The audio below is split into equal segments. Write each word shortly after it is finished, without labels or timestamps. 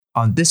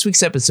On this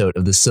week's episode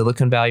of the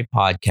Silicon Valley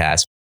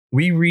Podcast,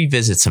 we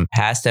revisit some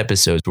past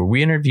episodes where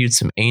we interviewed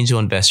some angel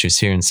investors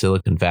here in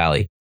Silicon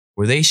Valley,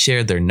 where they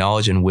shared their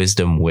knowledge and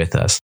wisdom with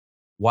us.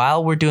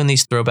 While we're doing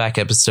these throwback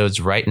episodes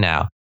right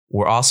now,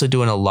 we're also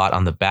doing a lot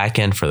on the back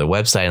end for the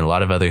website and a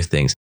lot of other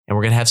things. And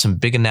we're going to have some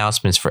big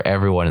announcements for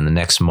everyone in the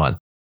next month.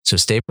 So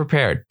stay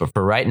prepared. But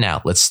for right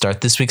now, let's start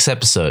this week's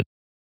episode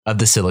of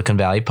the Silicon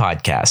Valley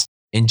Podcast.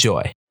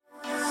 Enjoy.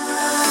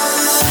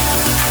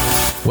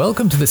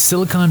 Welcome to the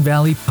Silicon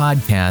Valley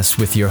Podcast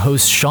with your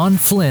host, Sean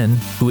Flynn,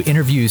 who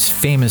interviews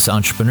famous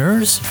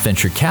entrepreneurs,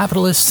 venture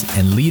capitalists,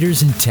 and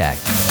leaders in tech.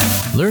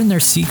 Learn their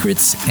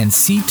secrets and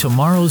see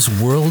tomorrow's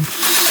world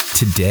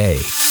today.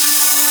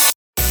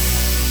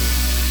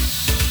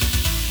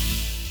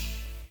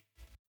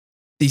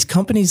 These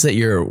companies that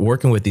you're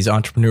working with, these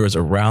entrepreneurs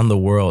around the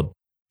world,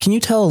 can you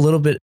tell a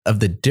little bit of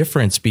the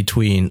difference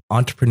between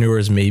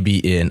entrepreneurs maybe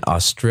in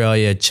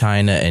Australia,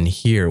 China, and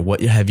here?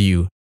 What have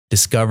you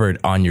discovered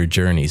on your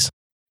journeys?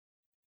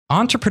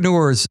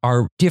 Entrepreneurs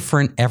are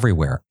different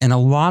everywhere. And a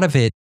lot of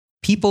it,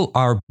 people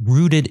are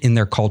rooted in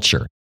their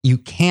culture. You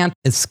can't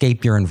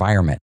escape your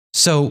environment.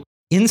 So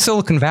in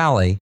Silicon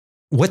Valley,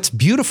 what's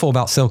beautiful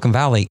about Silicon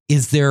Valley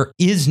is there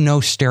is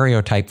no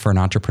stereotype for an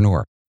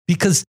entrepreneur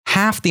because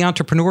half the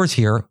entrepreneurs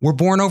here were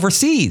born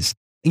overseas.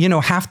 You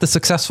know, half the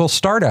successful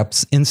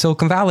startups in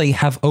Silicon Valley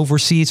have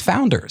overseas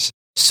founders.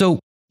 So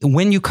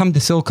when you come to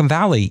Silicon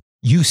Valley,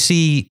 you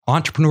see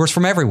entrepreneurs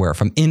from everywhere,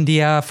 from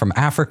India, from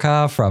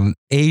Africa, from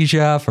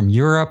Asia, from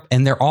Europe,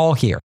 and they're all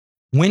here.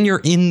 When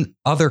you're in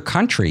other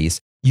countries,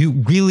 you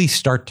really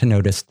start to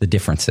notice the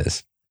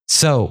differences.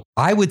 So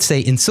I would say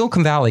in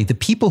Silicon Valley, the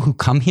people who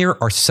come here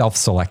are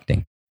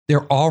self-selecting.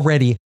 They're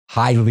already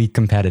highly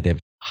competitive,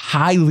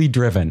 highly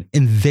driven,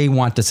 and they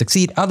want to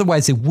succeed.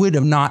 Otherwise, they would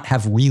have not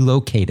have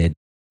relocated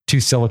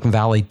to Silicon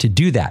Valley to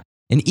do that.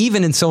 And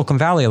even in Silicon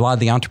Valley, a lot of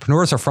the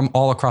entrepreneurs are from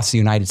all across the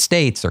United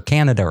States or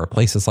Canada or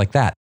places like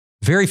that.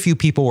 Very few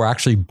people were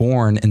actually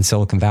born in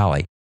Silicon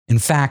Valley. In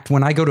fact,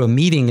 when I go to a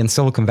meeting in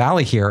Silicon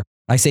Valley here,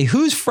 I say,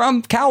 "Who's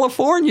from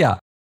California?"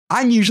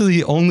 I'm usually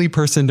the only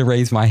person to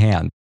raise my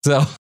hand.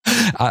 So,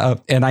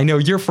 and I know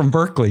you're from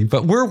Berkeley,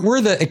 but we're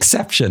the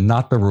exception,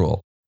 not the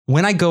rule.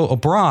 When I go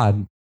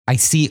abroad, I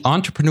see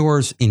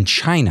entrepreneurs in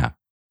China,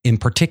 in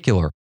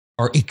particular,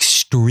 are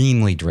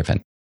extremely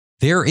driven.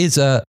 There is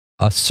a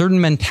certain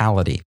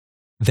mentality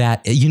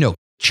that, you know,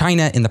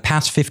 China in the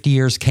past 50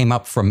 years came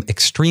up from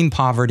extreme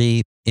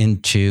poverty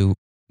into,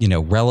 you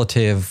know,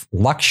 relative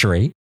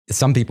luxury.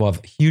 Some people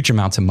have huge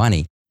amounts of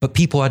money, but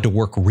people had to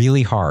work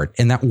really hard.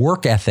 And that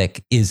work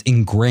ethic is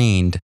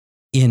ingrained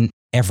in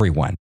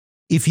everyone.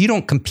 If you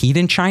don't compete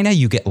in China,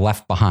 you get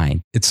left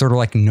behind. It's sort of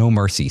like no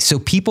mercy. So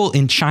people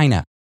in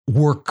China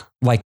work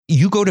like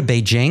you go to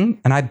Beijing,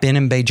 and I've been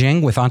in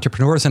Beijing with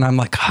entrepreneurs, and I'm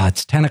like,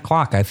 it's 10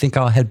 o'clock. I think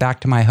I'll head back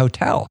to my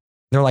hotel.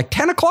 They're like,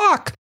 10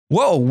 o'clock.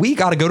 Whoa, we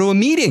got to go to a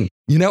meeting,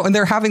 you know, and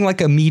they're having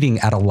like a meeting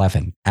at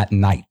 11 at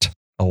night.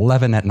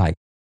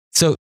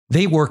 So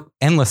they work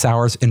endless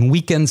hours and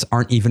weekends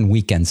aren't even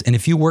weekends. And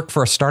if you work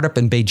for a startup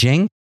in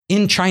Beijing,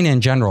 in China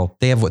in general,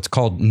 they have what's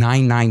called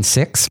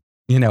 996,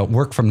 you know,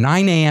 work from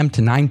 9 a.m.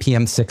 to 9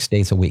 p.m. 6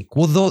 days a week.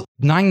 Well, the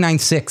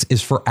 996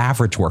 is for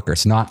average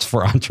workers, not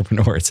for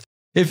entrepreneurs.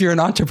 If you're an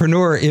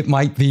entrepreneur, it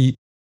might be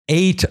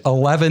 8,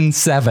 11,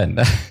 7.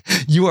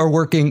 You are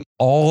working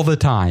all the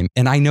time.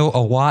 And I know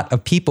a lot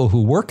of people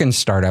who work in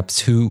startups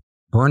who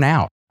burn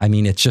out. I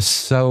mean, it's just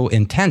so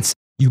intense.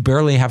 You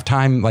barely have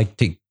time like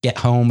to get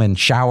home and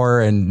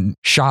shower and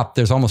shop.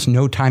 There's almost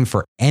no time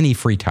for any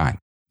free time.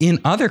 In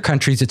other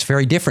countries, it's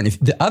very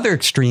different. The other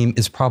extreme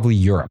is probably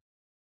Europe.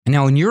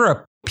 Now, in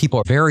Europe, people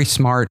are very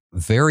smart,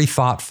 very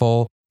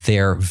thoughtful.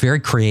 They're very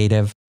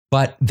creative,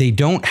 but they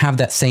don't have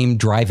that same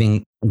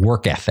driving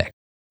work ethic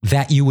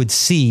that you would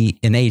see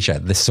in Asia,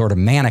 this sort of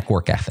manic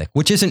work ethic,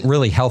 which isn't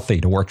really healthy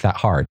to work that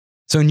hard.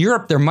 So in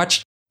Europe, they're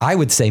I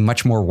would say,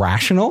 much more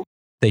rational.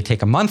 They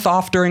take a month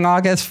off during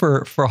August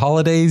for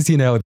holidays. You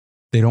know,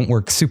 they don't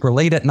work super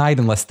late at night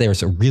unless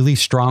there's a really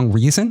strong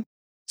reason.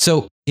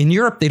 So in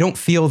Europe, they don't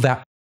feel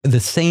the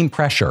same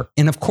pressure.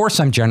 And of course,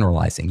 I'm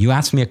generalizing. You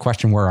asked me a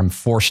question where I'm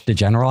forced to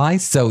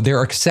generalize. So there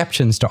are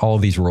exceptions to all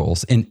of these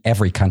rules in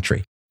every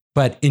country.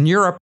 But in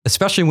Europe,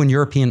 especially when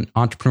European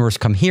entrepreneurs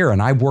come here,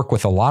 and I work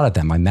with a lot of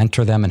them, I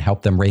mentor them and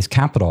help them raise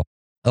capital.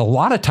 A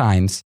lot of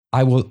times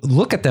I will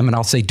look at them and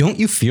I'll say, "Don't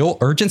you feel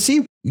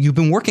urgency? You've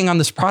been working on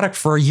this product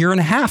for a year and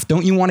a half.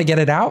 Don't you want to get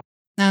it out?"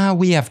 "No,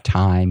 we have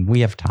time.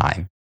 We have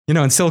time." You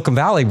know, in Silicon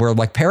Valley, we're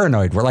like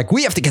paranoid. We're like,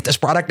 we have to get this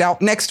product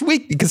out next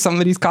week because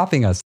somebody's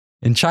copying us.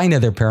 In China,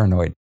 they're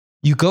paranoid.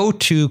 You go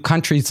to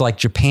countries like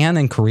Japan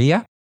and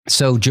Korea.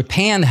 So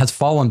Japan has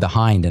fallen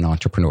behind in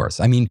entrepreneurs.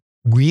 I mean,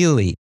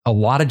 really, a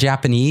lot of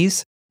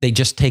Japanese, they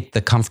just take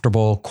the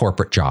comfortable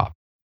corporate job.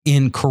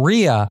 In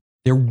Korea,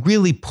 they're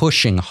really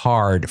pushing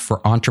hard for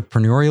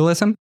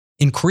entrepreneurialism.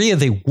 In Korea,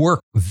 they work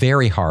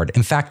very hard.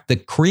 In fact, the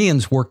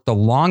Koreans work the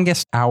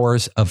longest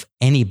hours of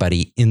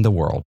anybody in the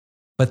world.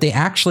 But they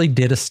actually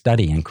did a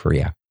study in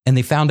Korea, and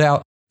they found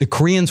out the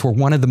Koreans were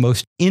one of the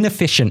most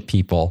inefficient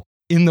people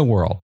in the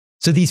world.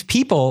 So these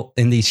people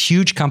in these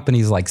huge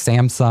companies like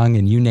Samsung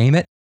and you name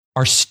it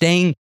are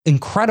staying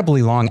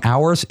incredibly long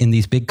hours in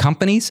these big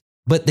companies,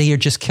 but they are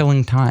just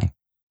killing time.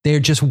 They're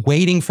just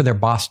waiting for their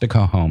boss to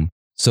go home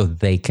so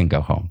they can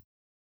go home.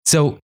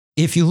 So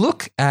if you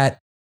look at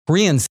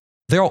Koreans,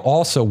 they'll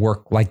also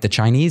work like the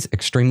Chinese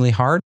extremely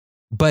hard.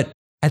 But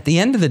at the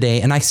end of the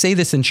day, and I say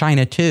this in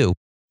China too,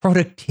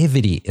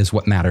 productivity is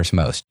what matters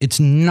most. It's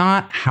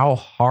not how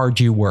hard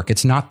you work.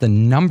 It's not the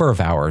number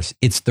of hours.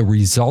 It's the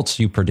results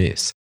you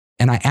produce.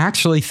 And I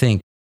actually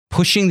think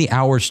pushing the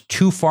hours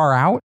too far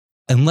out,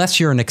 unless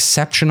you're an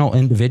exceptional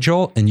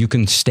individual and you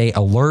can stay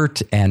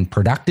alert and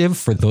productive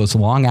for those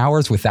long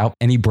hours without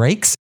any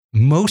breaks,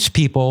 most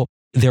people,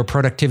 their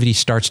productivity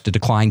starts to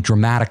decline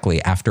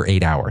dramatically after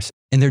 8 hours,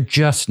 and they're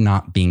just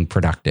not being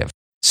productive.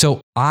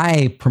 So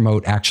I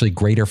promote actually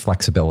greater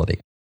flexibility.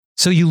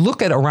 So you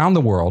look at around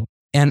the world,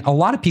 and a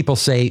lot of people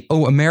say,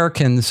 oh,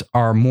 Americans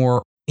are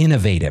more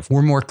innovative,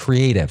 we're more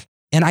creative.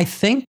 And I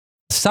think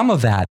some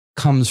of that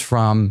comes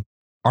from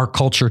our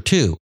culture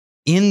too.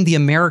 In the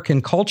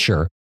American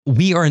culture,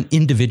 we are an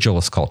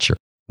individualist culture.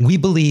 We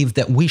believe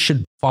that we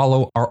should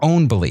follow our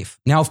own belief.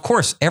 Now, of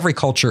course, every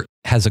culture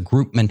has a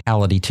group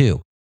mentality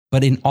too.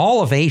 But in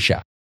all of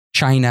Asia,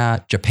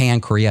 China,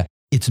 Japan, Korea,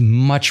 it's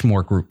much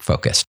more group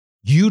focused.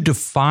 You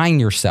define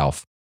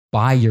yourself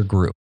by your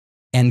group.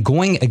 And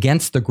going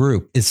against the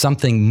group is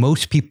something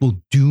most people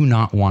do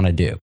not want to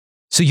do.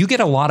 So you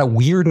get a lot of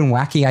weird and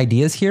wacky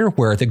ideas here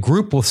where the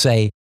group will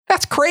say,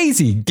 that's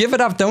crazy, give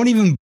it up, don't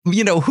even,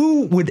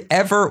 who would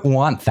ever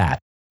want that?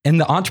 And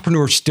the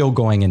entrepreneur's still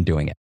going and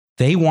doing it.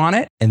 They want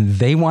it and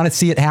they want to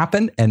see it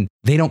happen and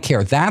they don't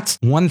care. That's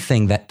one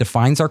thing that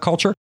defines our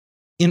culture.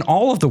 In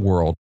all of the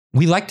world,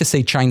 we like to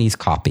say Chinese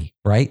copy,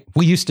 right?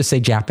 We used to say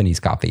Japanese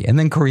copy and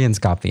then Koreans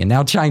copy and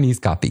now Chinese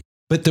copy.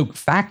 But the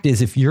fact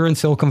is, if you're in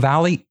Silicon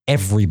Valley,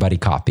 everybody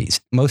copies.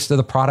 Most of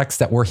the products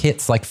that were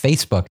hits like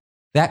Facebook,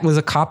 that was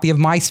a copy of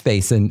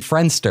MySpace and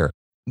Friendster.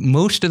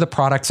 Most of the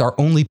products are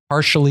only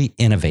partially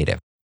innovative.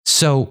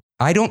 So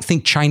I don't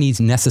think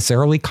Chinese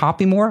necessarily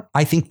copy more.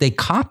 I think they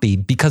copy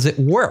because it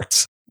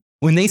works.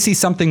 When they see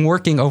something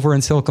working over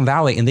in Silicon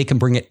Valley and they can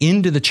bring it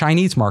into the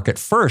Chinese market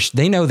first,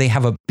 they know they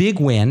have a big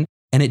win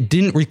and it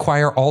didn't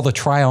require all the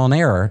trial and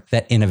error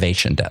that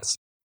innovation does.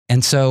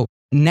 And so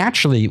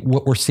naturally,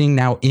 what we're seeing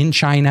now in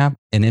China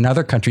and in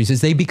other countries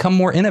is they become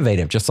more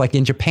innovative. Just like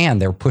in Japan,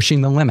 they're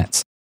pushing the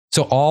limits.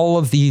 So all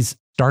of these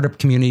startup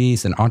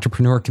communities and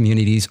entrepreneur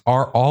communities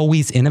are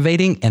always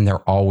innovating and they're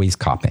always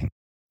copying.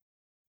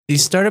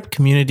 These startup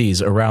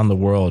communities around the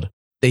world,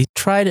 they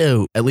try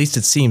to, at least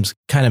it seems,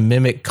 kind of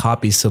mimic,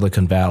 copy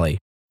Silicon Valley.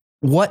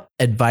 What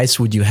advice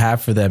would you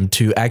have for them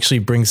to actually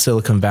bring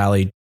Silicon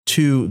Valley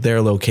to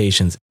their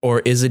locations?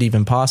 Or is it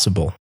even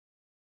possible?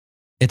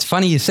 It's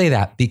funny you say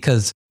that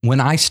because when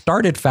I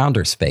started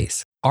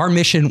Founderspace, our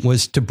mission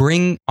was to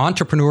bring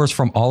entrepreneurs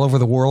from all over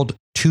the world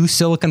to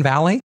Silicon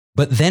Valley.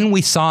 But then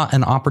we saw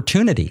an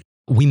opportunity.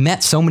 We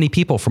met so many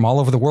people from all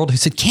over the world who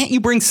said, can't you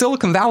bring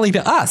Silicon Valley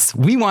to us?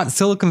 We want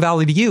Silicon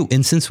Valley to you.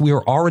 And since we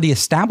were already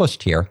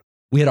established here,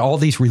 we had all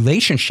these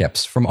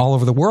relationships from all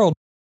over the world.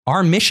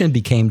 Our mission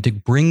became to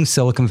bring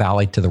Silicon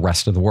Valley to the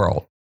rest of the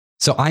world.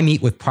 So I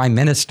meet with prime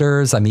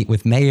ministers, I meet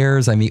with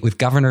mayors, I meet with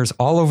governors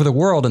all over the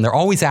world. And they're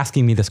always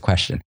asking me this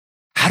question: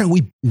 how do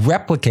we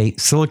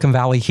replicate Silicon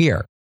Valley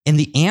here? And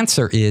the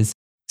answer is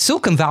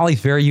Silicon Valley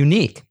is very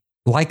unique.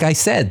 Like I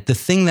said, the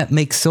thing that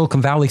makes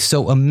Silicon Valley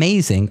so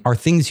amazing are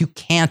things you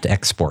can't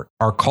export.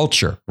 Our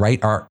culture,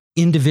 right? Our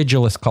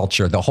individualist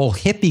culture, the whole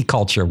hippie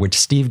culture, which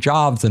Steve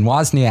Jobs and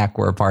Wozniak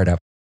were a part of.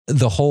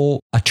 The whole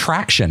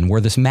attraction, we're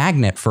this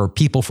magnet for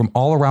people from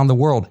all around the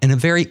world in a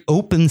very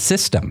open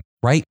system,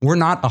 right? We're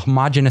not a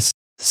homogenous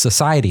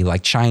society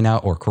like China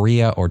or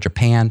Korea or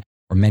Japan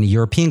or many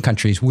European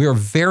countries. We are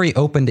very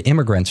open to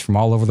immigrants from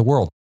all over the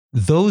world.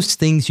 Those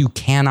things you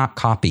cannot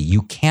copy.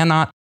 You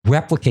cannot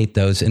replicate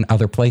those in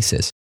other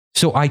places.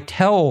 So I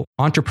tell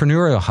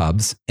entrepreneurial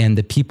hubs and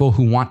the people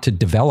who want to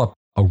develop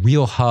a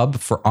real hub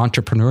for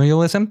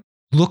entrepreneurialism,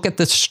 look at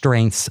the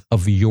strengths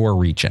of your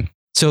region.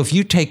 So if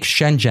you take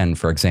Shenzhen,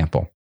 for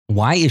example,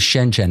 why is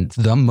Shenzhen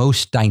the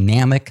most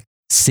dynamic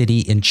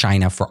city in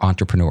China for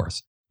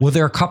entrepreneurs? Well,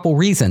 there are a couple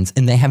reasons,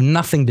 and they have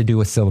nothing to do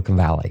with Silicon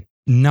Valley.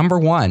 Number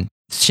one,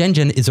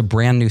 Shenzhen is a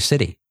brand new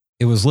city.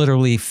 It was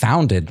literally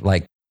founded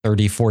like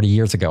 30, 40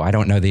 years ago. I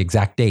don't know the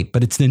exact date,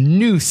 but it's the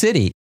new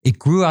city. It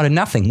grew out of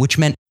nothing, which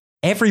meant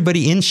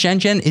everybody in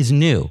Shenzhen is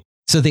new.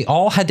 So they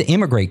all had to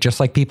immigrate, just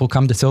like people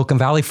come to Silicon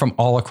Valley from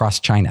all across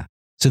China.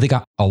 So they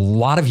got a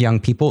lot of young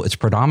people. It's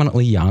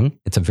predominantly young.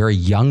 It's a very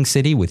young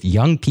city with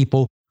young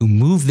people who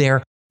move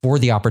there for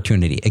the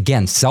opportunity.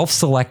 Again,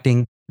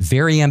 self-selecting,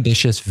 very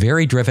ambitious,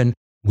 very driven,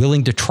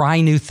 willing to try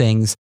new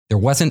things. There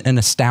wasn't an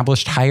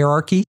established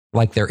hierarchy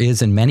like there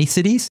is in many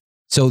cities.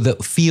 So the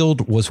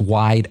field was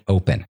wide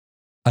open.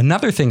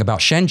 Another thing about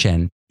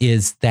Shenzhen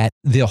is that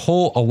the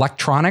whole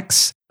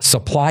electronics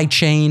supply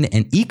chain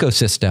and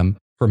ecosystem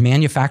for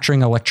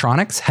manufacturing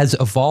electronics has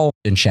evolved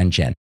in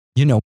Shenzhen.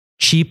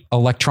 Cheap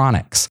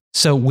electronics.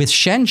 So with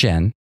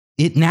Shenzhen,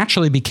 it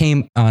naturally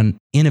became an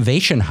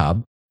innovation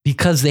hub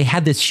because they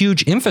had this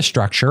huge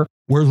infrastructure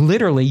where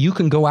literally you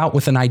can go out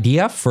with an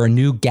idea for a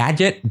new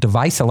gadget,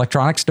 device,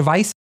 electronics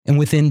device, and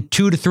within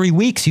 2 to 3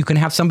 weeks, you can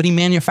have somebody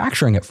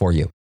manufacturing it for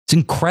you. It's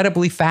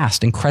incredibly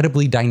fast,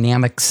 incredibly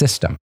dynamic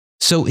system.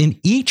 So in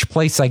each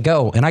place I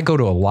go, and I go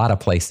to a lot of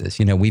places,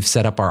 we've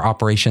set up our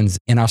operations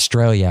in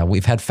Australia.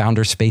 We've had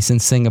Founder Space in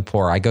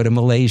Singapore. I go to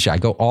Malaysia. I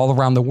go all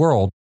around the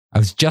world. I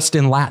was just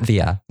in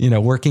Latvia,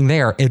 working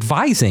there,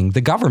 advising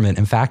the government,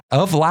 in fact,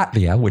 of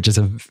Latvia, which is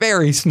a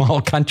very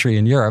small country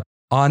in Europe,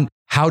 on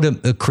how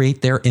to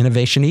create their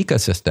innovation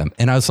ecosystem.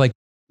 And I was like,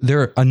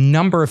 there are a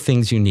number of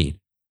things you need.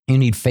 You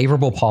need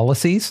favorable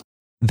policies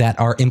that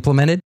are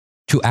implemented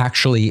to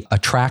actually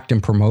attract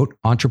and promote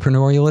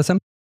entrepreneurialism.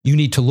 You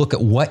need to look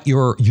at what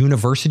your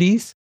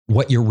universities,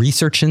 what your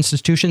research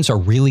institutions are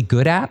really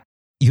good at.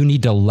 You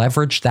need to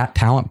leverage that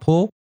talent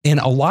pool. And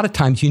a lot of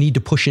times you need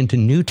to push into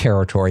new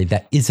territory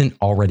that isn't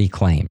already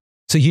claimed.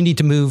 So you need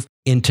to move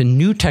into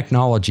new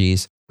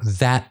technologies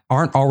that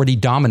aren't already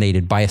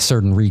dominated by a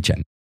certain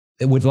region.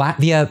 Would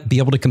Latvia be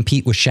able to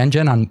compete with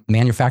Shenzhen on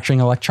manufacturing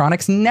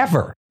electronics?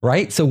 Never,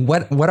 right? So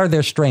what are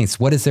their strengths?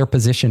 What is their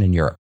position in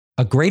Europe?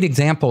 A great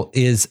example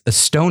is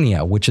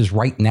Estonia, which is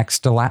right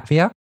next to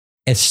Latvia.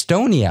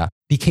 Estonia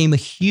became a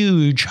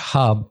huge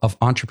hub of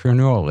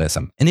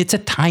entrepreneurialism. And it's a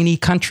tiny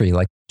country,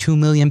 like 2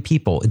 million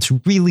people. It's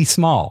really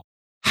small.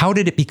 How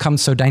did it become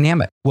so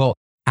dynamic? Well,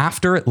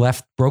 after it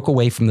broke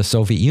away from the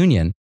Soviet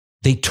Union,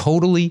 they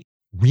totally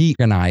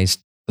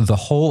reorganized the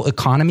whole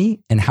economy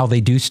and how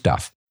they do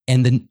stuff.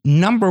 And the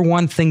number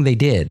one thing they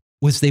did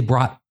was they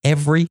brought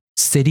every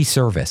city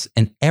service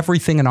and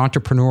everything an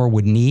entrepreneur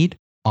would need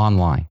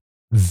online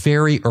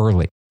very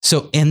early.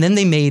 And then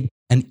they made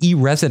an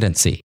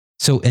e-residency.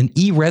 So an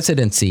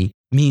e-residency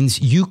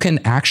means you can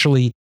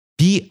actually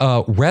be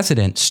a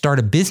resident, start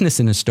a business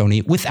in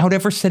Estonia without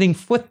ever setting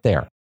foot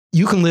there.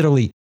 You can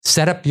literally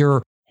set up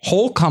your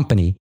whole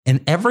company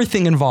and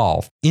everything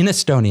involved in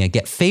Estonia,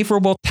 get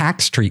favorable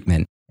tax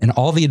treatment and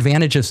all the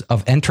advantages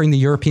of entering the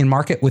European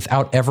market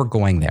without ever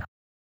going there.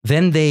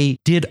 Then they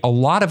did a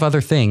lot of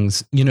other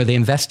things. They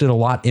invested a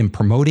lot in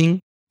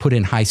promoting, put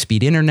in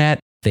high-speed internet.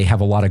 They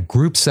have a lot of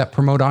groups that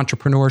promote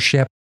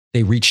entrepreneurship.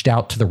 They reached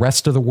out to the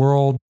rest of the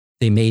world.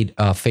 They made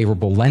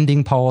favorable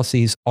lending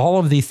policies. All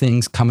of these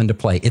things come into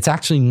play. It's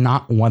actually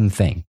not one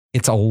thing.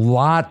 It's a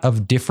lot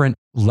of different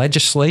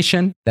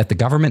legislation that the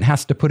government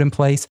has to put in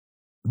place,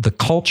 the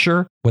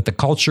culture, what the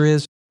culture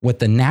is, what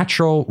the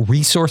natural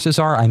resources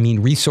are. I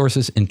mean,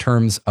 resources in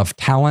terms of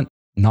talent,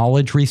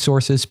 knowledge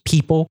resources,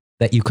 people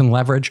that you can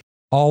leverage,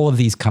 all of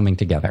these coming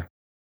together.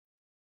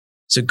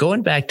 So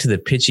going back to the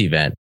pitch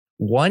event,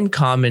 one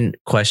common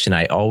question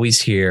I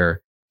always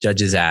hear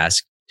judges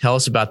ask, tell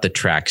us about the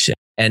traction.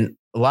 And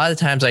a lot of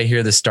times I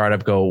hear the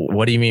startup go,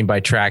 what do you mean by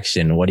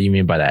traction? What do you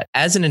mean by that?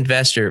 As an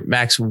investor,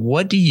 Max,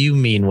 what do you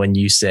mean when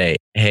you say,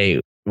 hey,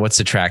 what's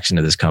the traction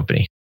of this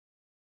company?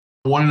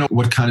 I want to know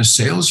what kind of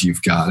sales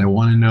you've got. I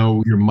want to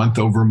know your month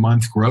over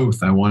month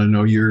growth. I want to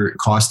know your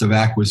cost of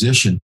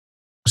acquisition.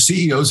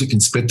 CEOs that can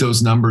spit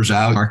those numbers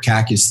out, our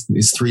CAC is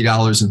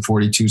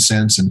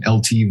 $3.42 and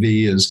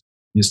LTV is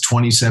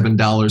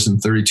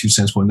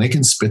 $27.32. When they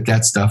can spit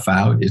that stuff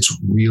out, it's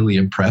really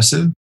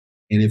impressive.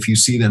 And if you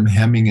see them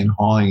hemming and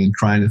hawing and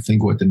trying to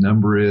think what the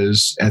number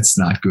is, that's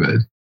not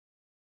good.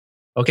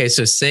 Okay,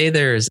 so say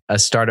there's a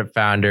startup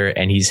founder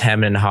and he's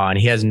hemming and hawing.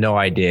 He has no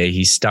idea.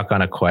 He's stuck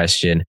on a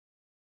question.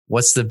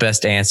 What's the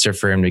best answer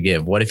for him to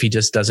give? What if he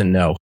just doesn't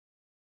know?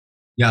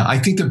 Yeah, I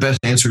think the best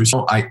answer is,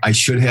 I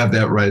should have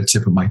that right at the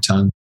tip of my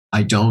tongue.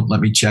 I don't.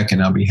 Let me check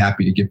and I'll be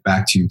happy to get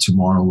back to you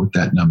tomorrow with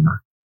that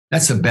number.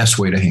 That's the best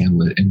way to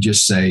handle it. And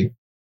just say,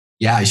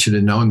 yeah, I should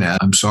have known that.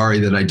 I'm sorry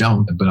that I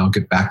don't, but I'll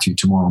get back to you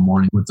tomorrow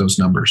morning with those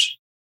numbers.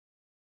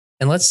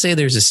 And let's say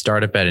there's a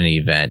startup at an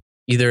event,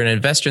 either an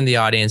investor in the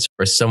audience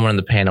or someone on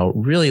the panel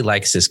really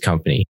likes this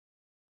company.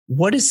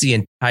 What is the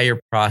entire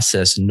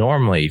process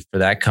normally for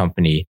that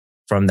company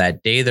from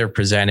that day they're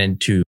presented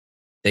to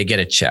they get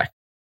a check?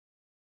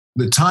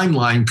 The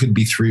timeline could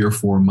be 3 or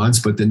 4 months,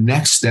 but the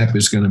next step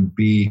is going to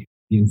be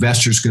the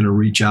investor's going to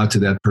reach out to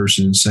that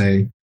person and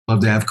say, love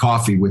to have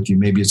coffee with you.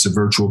 Maybe it's a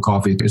virtual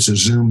coffee. It's a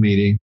Zoom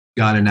meeting.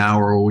 Got an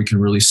hour where we can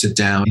really sit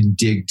down and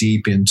dig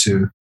deep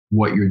into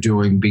what you're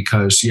doing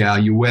because, yeah,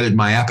 you whetted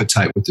my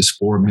appetite with this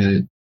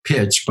 4-minute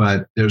pitch,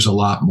 but there's a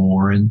lot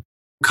more. And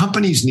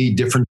companies need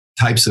different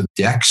types of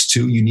decks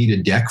too. You need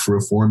a deck for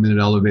a 4-minute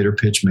elevator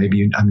pitch. For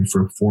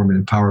a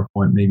 4-minute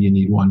PowerPoint, maybe you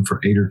need one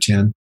for 8 or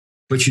 10.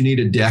 But you need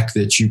a deck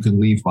that you can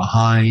leave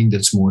behind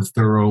that's more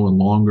thorough and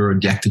longer, a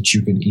deck that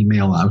you can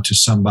email out to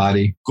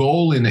somebody.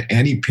 Goal in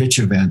any pitch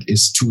event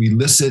is to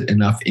elicit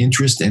enough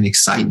interest and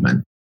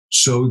excitement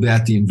so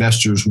that the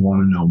investors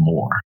want to know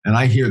more. And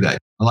I hear that.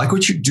 I like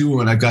what you're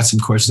doing. I've got some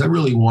questions. I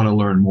really want to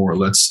learn more.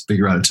 Let's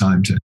figure out a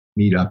time to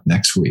meet up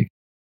next week.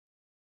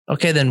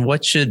 Okay, then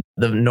what should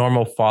the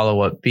normal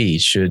follow-up be?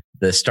 Should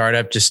the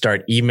startup just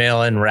start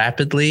emailing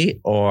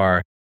rapidly,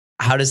 or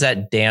how does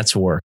that dance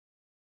work?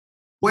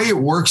 The way it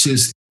works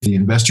is if the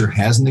investor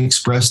hasn't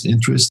expressed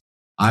interest,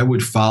 I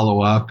would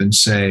follow up and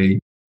say,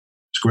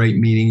 great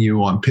meeting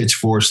you on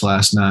Pitchforce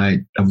last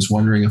night. I was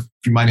wondering if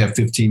you might have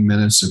 15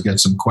 minutes to get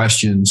some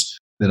questions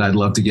that I'd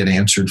love to get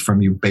answered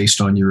from you based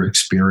on your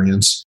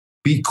experience.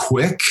 Be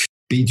quick,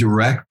 be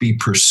direct, be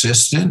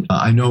persistent.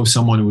 I know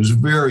someone who was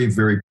very,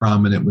 very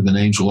prominent with an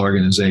angel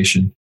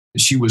organization.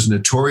 She was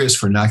notorious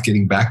for not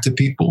getting back to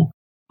people.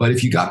 But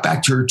if you got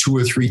back to her 2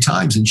 or 3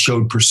 times and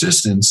showed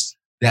persistence,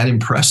 that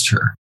impressed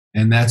her.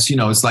 And that's,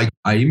 it's like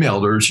I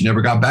emailed her. She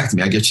never got back to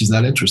me. I guess she's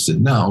not interested.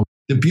 No.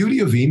 The beauty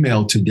of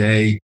email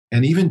today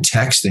and even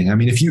texting, I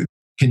mean, if you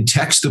can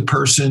text a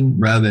person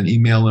rather than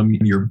email them,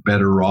 you're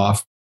better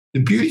off. The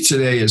beauty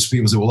today is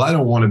people say, well, I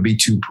don't want to be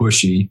too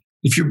pushy.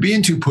 If you're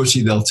being too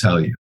pushy, they'll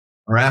tell you.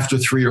 Or after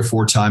 3 or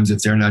 4 times,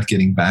 if they're not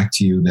getting back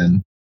to you,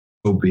 then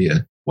so be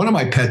it. One of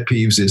my pet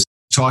peeves is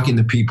talking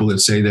to people that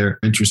say they're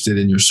interested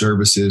in your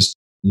services.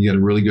 And you get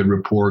a really good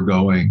rapport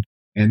going.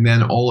 And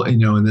then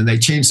and then they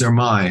change their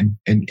mind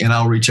and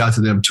I'll reach out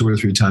to them 2 or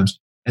 3 times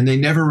and they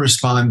never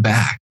respond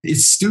back.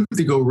 It's stupid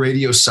to go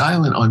radio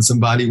silent on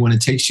somebody when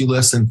it takes you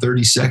less than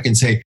 30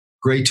 seconds. Hey,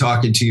 great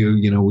talking to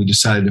you. We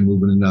decided to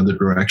move in another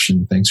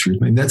direction. Thanks for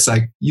your time. That's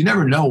like, you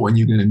never know when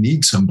you're going to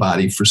need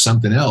somebody for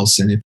something else.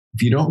 And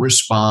if you don't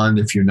respond,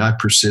 if you're not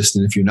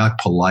persistent, if you're not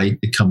polite,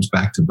 it comes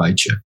back to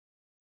bite you.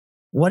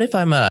 What if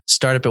I'm a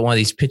startup at one of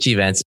these pitch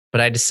events,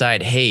 but I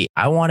decide, hey,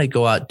 I want to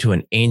go out to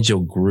an angel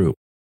group?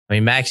 I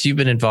mean, Max, you've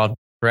been involved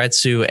with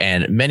Keiretsu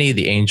and many of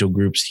the angel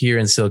groups here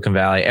in Silicon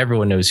Valley.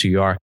 Everyone knows who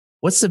you are.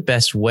 What's the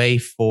best way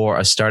for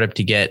a startup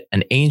to get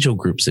an angel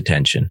group's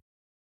attention?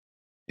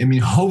 I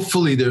mean,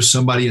 hopefully there's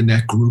somebody in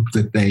that group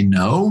that they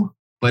know,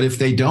 but if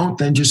they don't,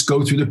 then just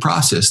go through the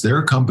process. There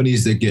are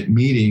companies that get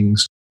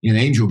meetings in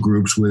angel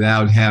groups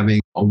without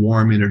having a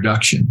warm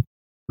introduction.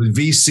 With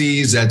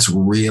VCs, that's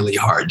really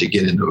hard to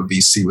get into a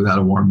VC without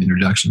a warm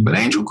introduction. But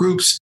angel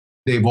groups,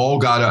 they've all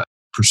got a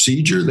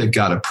procedure, they've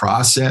got a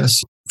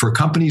process. For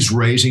companies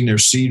raising their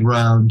seed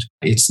round,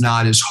 it's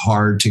not as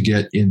hard to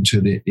get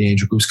into the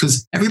angel groups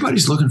because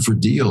everybody's looking for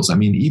deals. I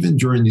mean, even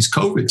during these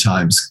COVID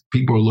times,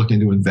 people are looking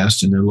to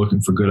invest and they're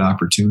looking for good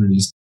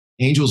opportunities.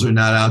 Angels are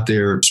not out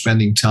there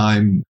spending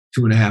time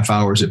 2.5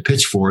 hours at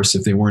Pitchforce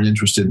if they weren't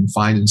interested in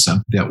finding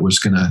something that was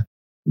going to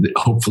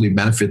hopefully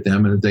benefit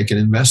them and that they can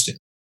invest in.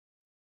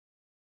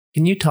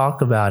 Can you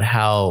talk about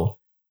how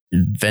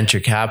venture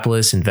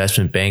capitalists,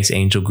 investment banks,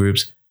 angel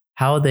groups,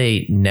 how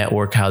they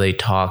network, how they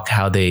talk,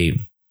 how they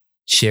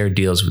share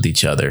deals with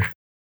each other?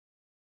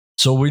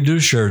 So we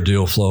do share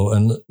deal flow.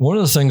 And one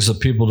of the things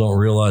that people don't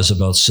realize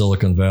about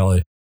Silicon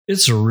Valley,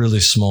 it's a really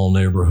small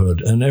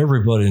neighborhood and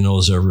everybody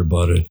knows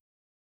everybody.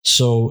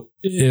 So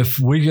if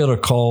we get a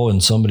call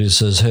and somebody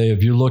says, hey,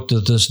 have you looked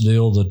at this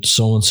deal that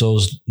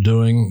so-and-so's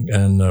doing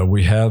and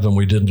we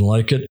didn't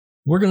like it,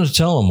 we're going to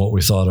tell them what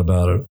we thought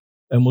about it.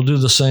 And we'll do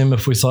the same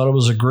if we thought it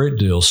was a great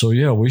deal. So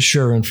yeah, we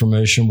share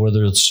information,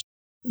 whether it's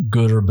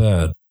good or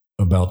bad,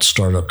 about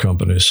startup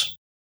companies.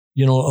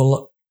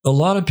 A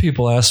lot of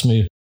people ask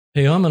me,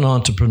 hey, I'm an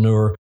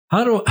entrepreneur.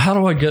 How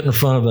do I get in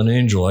front of an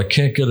angel? I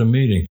can't get a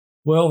meeting.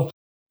 Well,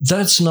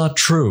 that's not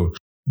true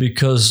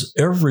because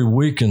every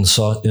week in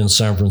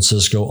San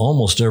Francisco,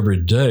 almost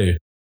every day,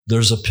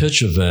 there's a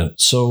pitch event.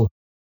 So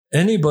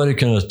anybody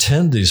can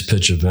attend these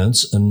pitch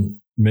events and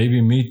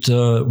maybe meet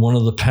one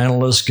of the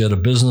panelists, get a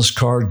business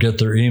card, get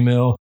their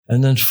email,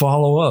 and then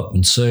follow up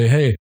and say,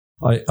 hey,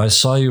 I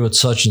saw you at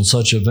such and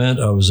such event.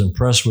 I was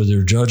impressed with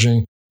your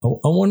judging. I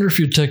wonder if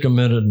you'd take a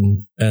minute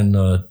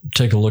and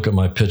take a look at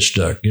my pitch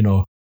deck.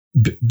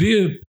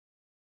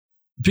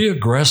 Be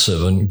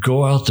aggressive and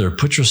go out there,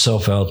 put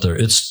yourself out there.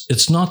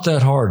 It's not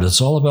that hard.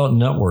 It's all about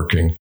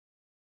networking.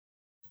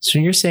 So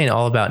you're saying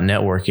all about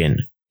networking.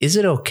 Is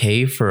it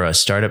okay for a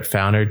startup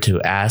founder to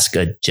ask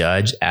a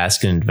judge,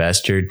 ask an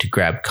investor to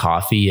grab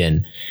coffee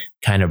and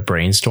kind of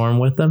brainstorm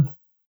with them?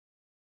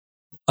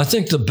 I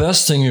think the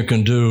best thing you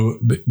can do,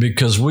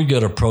 because we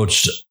get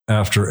approached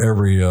after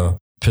every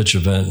pitch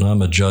event, and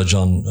I'm a judge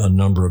on a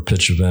number of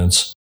pitch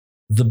events,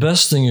 the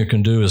best thing you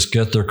can do is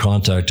get their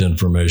contact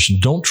information.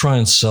 Don't try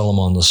and sell them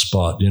on the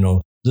spot.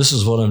 This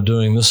is what I'm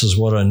doing. This is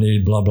what I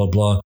need, blah, blah,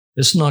 blah.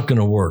 It's not going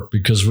to work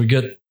because we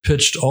get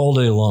pitched all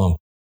day long.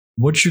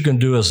 What you can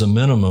do as a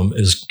minimum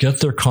is get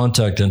their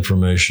contact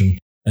information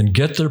and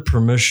get their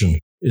permission.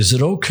 Is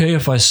it okay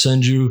if I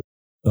send you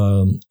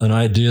an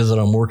idea that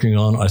I'm working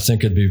on? I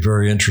think it'd be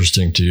very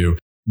interesting to you.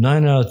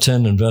 9 out of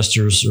 10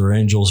 investors or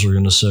angels are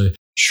going to say,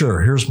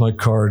 sure, here's my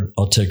card.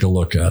 I'll take a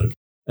look at it.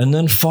 And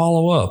then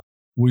follow up.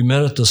 We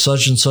met at the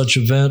such and such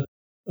event.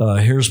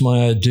 Here's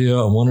my idea.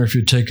 I wonder if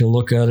you take a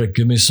look at it.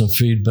 Give me some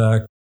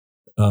feedback.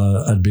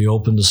 I'd be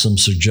open to some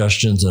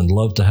suggestions and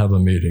love to have a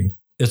meeting.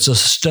 It's a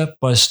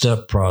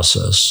step-by-step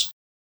process.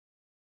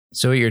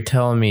 So what you're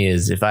telling me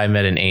is if I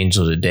met an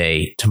angel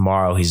today,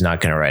 tomorrow he's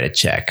not going to write a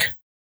check.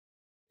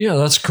 Yeah,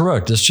 that's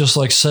correct. It's just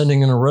like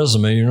sending in a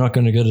resume. You're not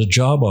going to get a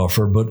job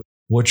offer, but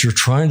what you're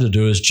trying to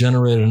do is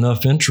generate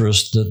enough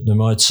interest that they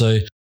might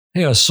say,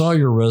 hey, I saw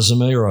your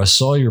resume or I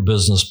saw your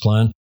business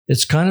plan.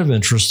 It's kind of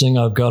interesting.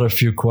 I've got a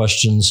few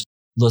questions.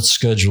 Let's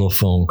schedule a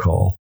phone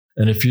call.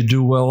 And if you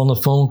do well on the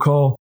phone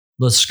call,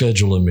 let's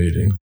schedule a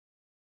meeting.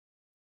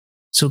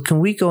 So can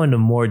we go into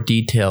more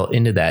detail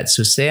into that?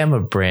 So say I'm a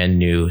brand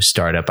new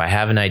startup. I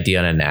have an idea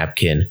on a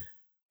napkin.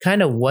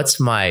 Kind of what's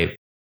my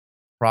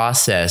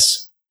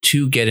process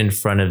to get in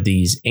front of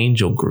these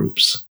angel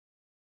groups?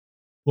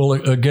 Well,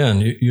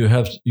 again, you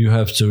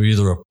have to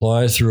either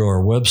apply through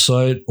our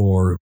website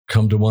or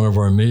come to one of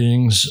our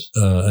meetings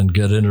and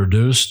get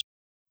introduced.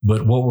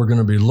 But what we're going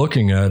to be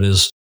looking at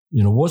is,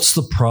 what's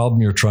the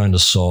problem you're trying to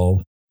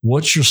solve?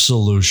 What's your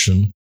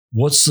solution?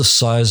 What's the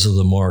size of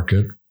the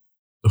market?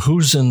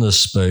 Who's in this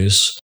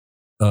space?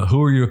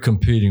 Who are you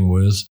competing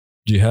with?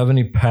 Do you have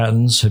any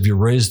patents? Have you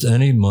raised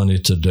any money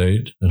to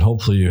date? And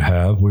hopefully you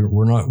have.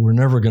 We're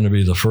never going to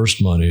be the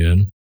first money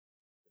in.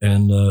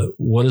 And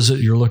what is it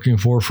you're looking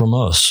for from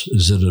us?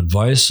 Is it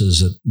advice?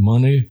 Is it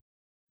money?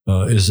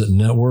 Is it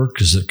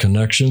network? Is it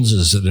connections?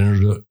 Is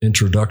it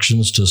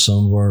introductions to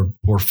some of our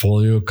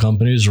portfolio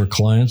companies or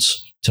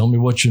clients? Tell me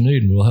what you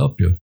need and we'll help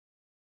you.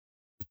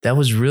 That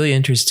was really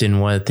interesting.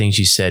 One of the things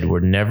you said,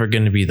 we're never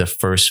going to be the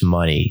first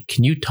money.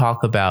 Can you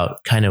talk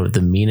about kind of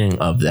the meaning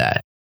of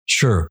that?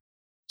 Sure.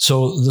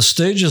 So the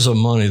stages of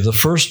money, the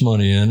first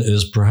money in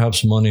is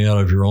perhaps money out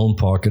of your own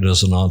pocket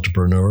as an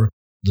entrepreneur.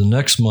 The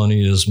next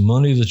money is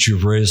money that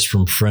you've raised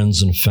from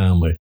friends and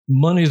family,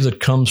 money that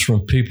comes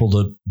from people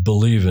that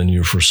believe in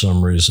you for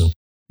some reason.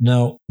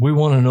 Now, we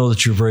want to know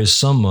that you've raised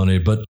some money,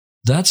 but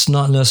that's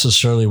not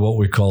necessarily what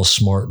we call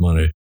smart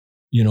money.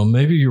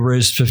 Maybe you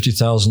raised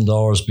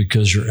 $50,000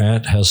 because your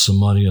aunt has some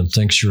money and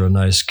thinks you're a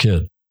nice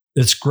kid.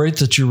 It's great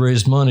that you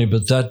raised money,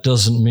 but that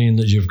doesn't mean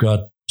that you've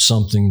got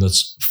something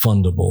that's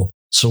fundable.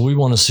 So we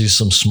want to see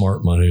some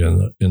smart money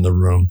in the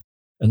room.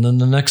 And then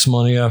the next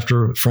money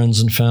after friends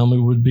and family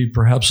would be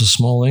perhaps a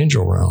small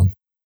angel round.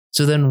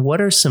 So then what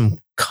are some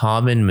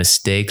common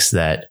mistakes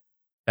that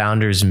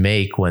founders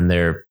make when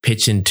they're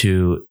pitching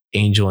to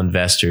angel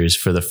investors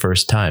for the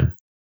first time?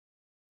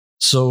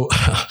 So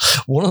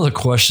one of the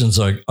questions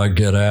I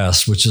get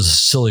asked, which is a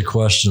silly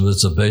question, but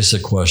it's a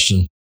basic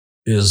question,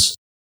 is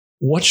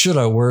what should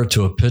I wear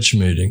to a pitch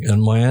meeting?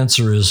 And my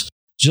answer is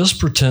just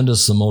pretend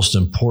it's the most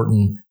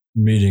important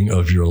meeting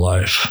of your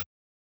life.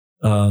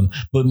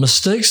 But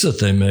mistakes that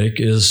they make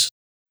is,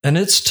 and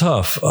it's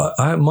tough.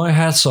 My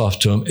hat's off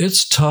to them.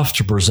 It's tough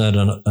to present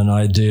an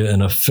idea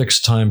in a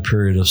fixed time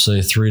period of,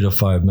 say, 3 to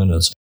 5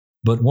 minutes.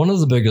 But one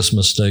of the biggest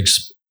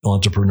mistakes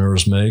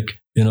entrepreneurs make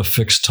in a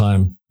fixed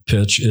time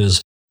pitch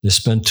is they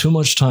spend too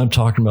much time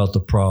talking about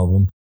the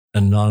problem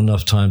and not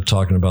enough time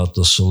talking about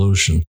the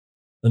solution.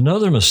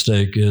 Another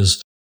mistake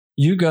is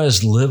you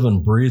guys live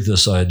and breathe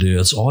this idea.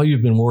 It's all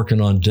you've been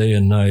working on day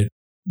and night,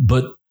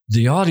 but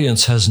the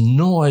audience has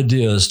no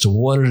idea as to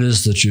what it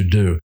is that you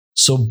do.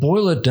 So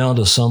boil it down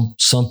to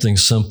something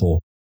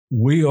simple.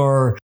 We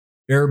are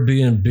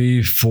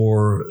Airbnb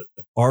for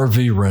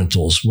RV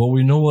rentals. Well,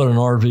 we know what an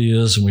RV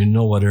is and we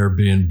know what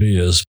Airbnb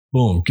is.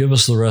 Boom, give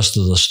us the rest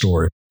of the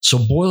story. So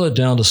boil it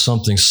down to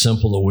something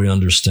simple that we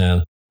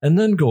understand and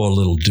then go a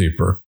little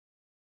deeper.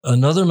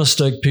 Another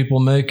mistake people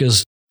make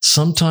is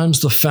sometimes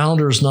the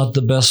founder is not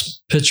the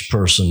best pitch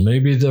person.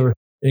 Maybe their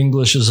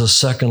English is a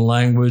second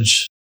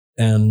language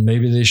and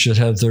maybe they should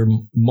have their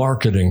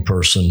marketing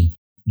person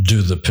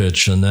do the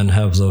pitch and then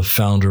have the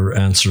founder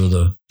answer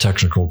the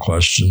technical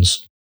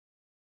questions.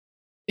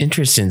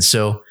 Interesting.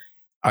 So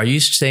are you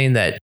saying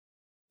that,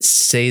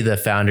 say the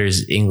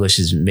founder's English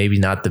is maybe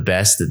not the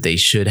best, that they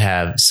should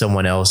have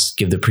someone else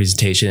give the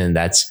presentation and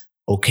that's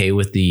okay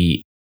with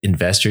the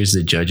investors,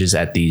 the judges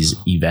at these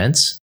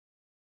events?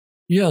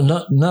 Yeah,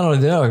 not only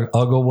that,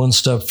 I'll go one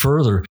step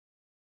further.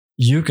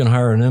 You can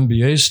hire an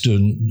MBA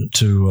student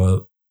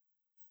to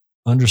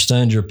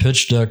understand your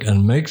pitch deck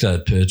and make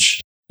that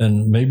pitch.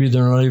 And maybe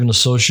they're not even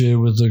associated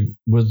with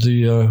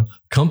the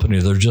company.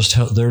 They're just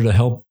there to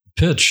help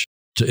pitch,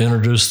 to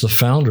introduce the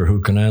founder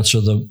who can answer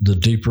the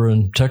deeper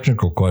and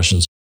technical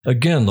questions.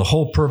 Again, the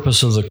whole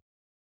purpose of the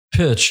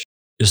pitch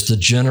is to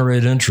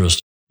generate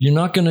interest. You're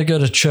not going to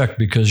get a check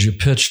because you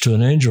pitch to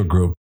an angel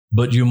group,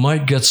 but you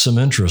might get some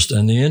interest.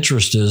 And the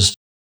interest is,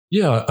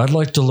 yeah, I'd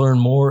like to learn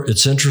more.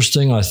 It's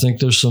interesting. I think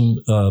there's some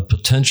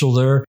potential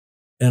there.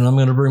 And I'm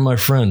going to bring my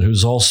friend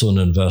who's also an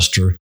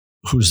investor,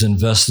 who's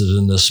invested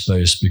in this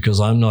space, because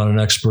I'm not an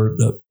expert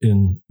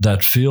in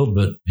that field,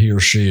 but he or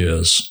she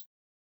is.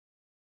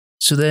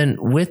 So then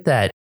with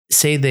that,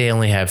 say they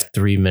only have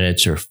 3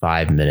 minutes or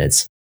 5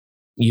 minutes.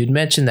 You'd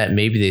mentioned that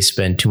maybe they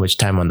spend too much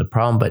time on the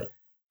problem, but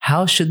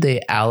how should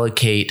they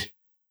allocate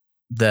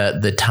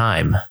the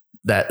time,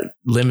 that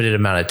limited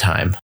amount of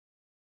time?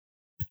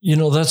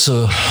 That's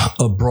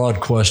a broad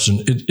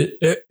question.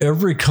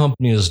 Every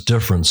company is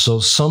different. So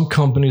some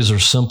companies are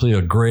simply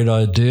a great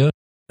idea,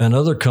 and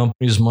other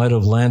companies might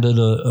have landed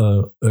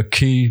a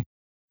key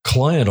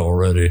client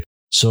already.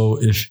 So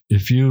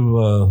if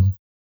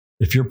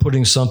you're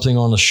putting something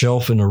on a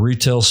shelf in a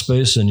retail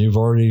space and you've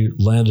already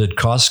landed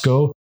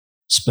Costco,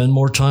 spend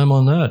more time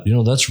on that.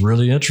 That's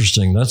really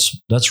interesting.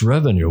 That's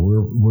revenue.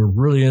 We're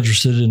really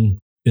interested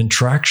in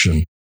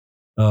traction.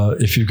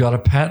 If you've got a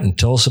patent,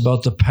 tell us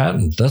about the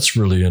patent. That's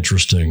really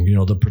interesting.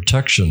 The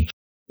protection.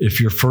 If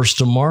you're first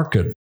to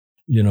market,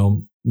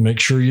 Make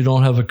sure you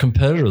don't have a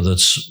competitor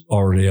that's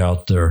already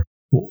out there.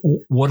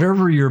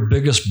 Whatever your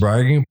biggest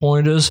bragging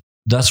point is,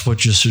 that's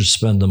what you should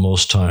spend the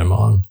most time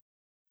on.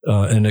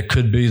 And it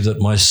could be that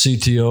my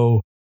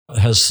CTO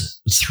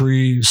has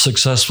 3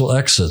 successful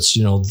exits.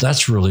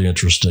 That's really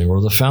interesting.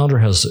 Or the founder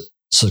has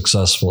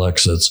successful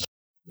exits.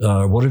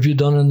 What have you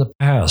done in the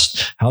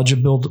past? How'd you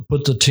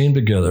put the team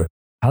together?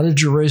 How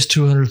did you raise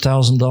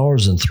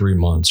 $200,000 in 3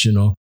 months?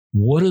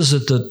 What is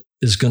it that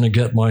is going to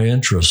get my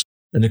interest?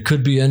 And it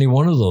could be any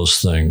one of those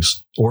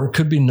things, or it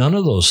could be none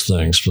of those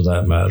things for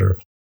that matter.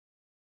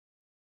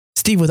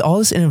 Steve, with all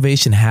this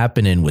innovation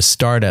happening with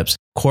startups,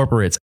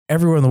 corporates,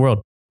 everywhere in the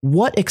world,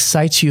 what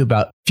excites you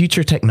about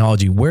future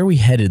technology? Where are we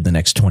headed the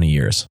next 20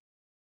 years?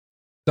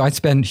 So I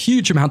spend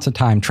huge amounts of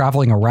time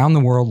traveling around the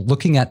world,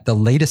 looking at the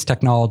latest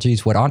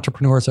technologies, what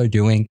entrepreneurs are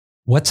doing,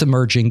 what's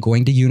emerging,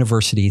 going to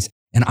universities.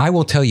 And I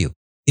will tell you,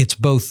 it's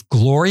both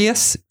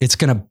glorious, it's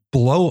going to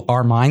blow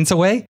our minds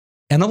away,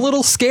 and a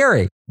little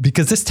scary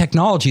because this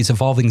technology is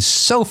evolving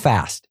so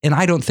fast. And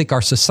I don't think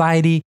our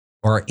society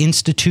or our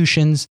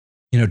institutions,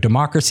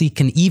 democracy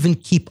can even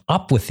keep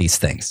up with these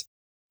things.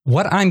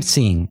 What I'm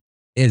seeing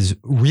is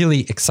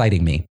really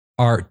exciting me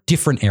are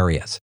different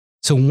areas.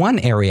 So one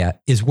area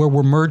is where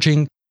we're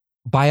merging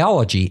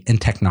biology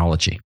and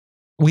technology.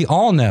 We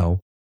all know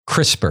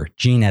CRISPR,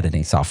 gene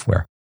editing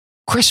software.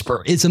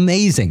 CRISPR is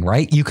amazing,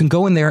 right? You can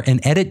go in there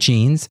and edit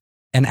genes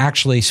and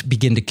actually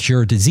begin to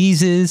cure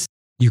diseases.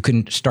 You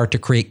can start to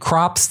create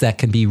crops that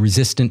can be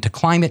resistant to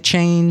climate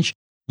change.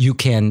 You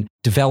can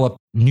develop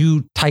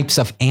new types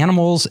of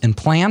animals and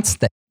plants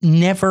that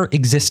never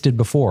existed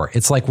before.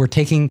 It's like we're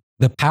taking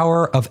the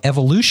power of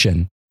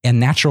evolution and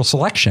natural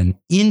selection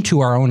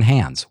into our own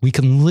hands. We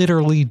can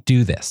literally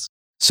do this.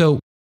 So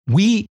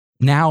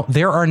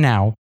there are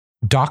now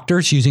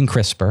doctors using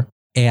CRISPR,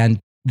 and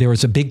there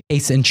was a big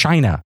case in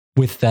China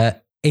with the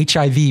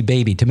HIV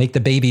baby to make the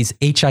babies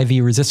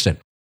HIV resistant.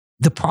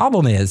 The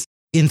problem is,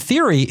 in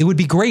theory, it would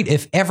be great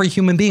if every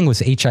human being was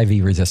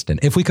HIV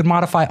resistant, if we could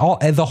modify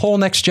the whole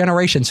next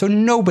generation so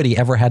nobody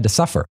ever had to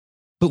suffer.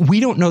 But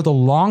we don't know the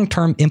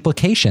long-term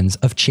implications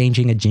of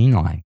changing a gene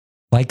line,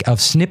 like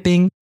of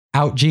snipping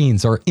out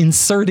genes or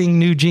inserting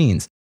new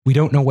genes. We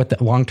don't know what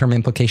the long-term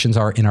implications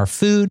are in our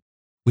food.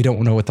 We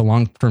don't know what the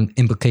long-term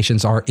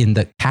implications are in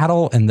the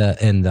cattle and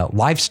the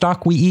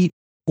livestock we eat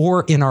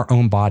or in our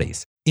own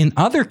bodies. In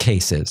other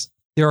cases,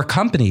 there are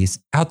companies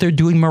out there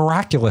doing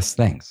miraculous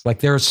things. Like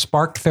there's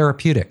Spark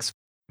Therapeutics.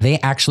 They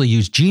actually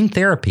use gene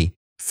therapy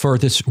for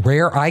this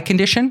rare eye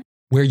condition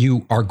where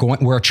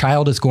a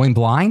child is going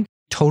blind,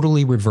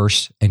 totally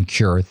reverse and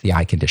cure the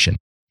eye condition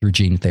through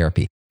gene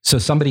therapy. So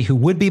somebody who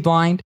would be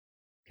blind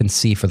can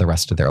see for the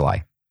rest of their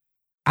life.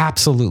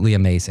 Absolutely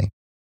amazing.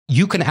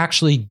 You can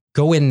actually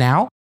go in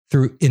now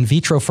through in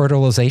vitro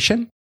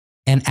fertilization,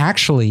 and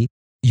actually,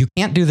 you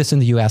can't do this in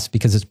the US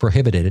because it's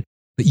prohibited,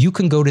 but you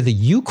can go to the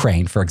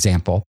Ukraine, for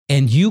example,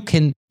 and you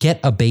can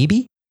get a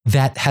baby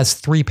that has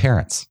 3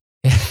 parents.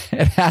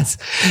 It has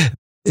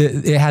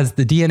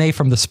the DNA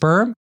from the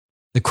sperm,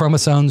 the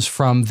chromosomes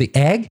from the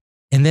egg,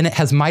 and then it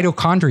has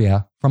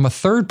mitochondria from a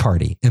third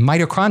party. And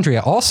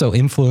mitochondria also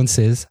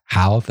influences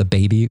how the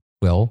baby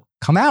will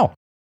come out.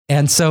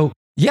 And so,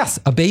 yes,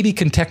 a baby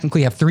can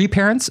technically have 3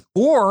 parents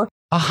or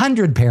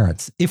 100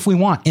 parents if we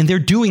want. And they're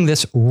doing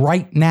this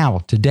right now,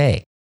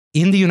 today.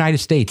 In the United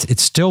States,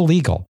 it's still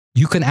legal.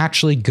 You can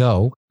actually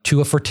go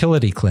to a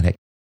fertility clinic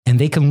and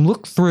they can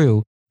look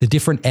through the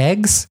different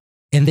eggs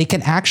and they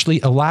can actually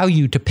allow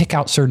you to pick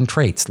out certain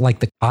traits like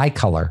the eye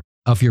color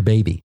of your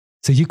baby.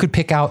 So you could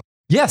pick out,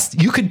 yes,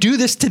 you could do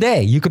this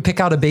today. You could pick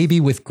out a baby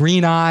with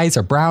green eyes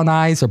or brown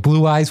eyes or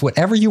blue eyes,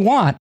 whatever you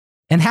want,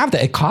 and have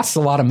that. It costs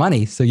a lot of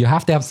money, so you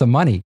have to have some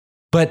money.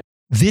 But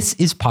this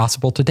is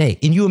possible today.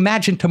 And you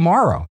imagine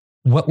tomorrow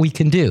what we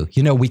can do.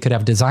 We could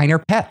have designer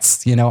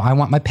pets. I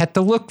want my pet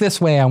to look this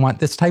way. I want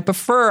this type of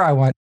fur. I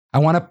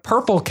want a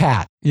purple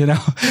cat.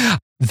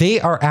 They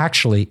are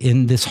actually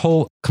in this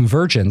whole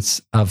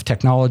convergence of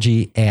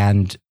technology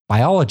and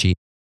biology.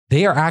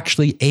 They are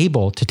actually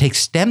able to take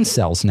stem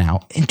cells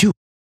now and do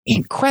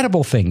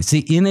incredible things. See,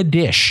 in a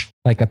dish,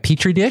 like a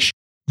petri dish,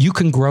 you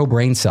can grow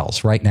brain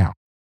cells right now.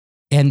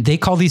 And they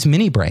call these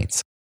mini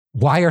brains.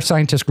 Why are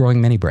scientists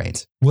growing mini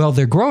brains? Well,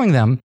 they're growing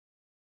them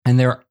and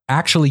they're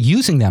actually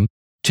using them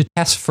to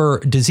test for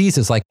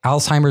diseases like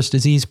Alzheimer's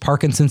disease,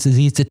 Parkinson's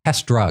disease, to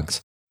test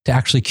drugs to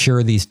actually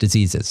cure these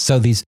diseases. So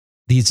these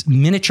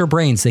miniature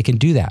brains, they can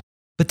do that.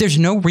 But there's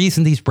no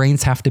reason these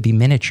brains have to be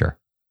miniature.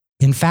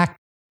 In fact,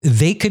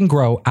 they can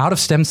grow out of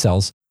stem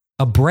cells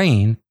a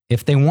brain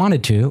if they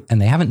wanted to,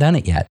 and they haven't done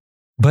it yet,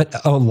 but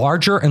a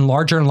larger and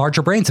larger and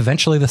larger brains,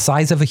 eventually the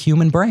size of a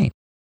human brain.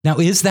 Now,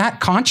 is that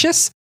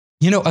conscious?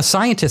 A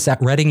scientist at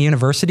Reading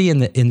University in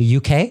the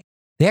UK,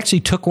 they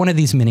actually took one of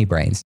these mini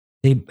brains.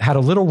 They had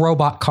a little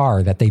robot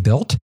car that they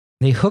built.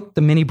 They hooked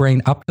the mini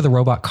brain up to the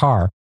robot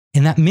car,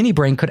 and that mini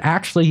brain could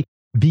actually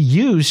be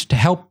used to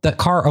help the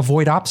car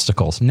avoid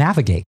obstacles,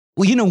 navigate.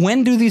 Well,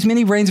 when do these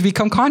mini brains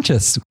become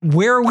conscious?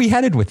 Where are we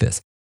headed with this?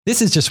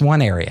 This is just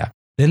one area.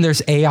 Then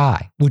there's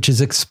AI, which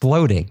is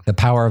exploding, the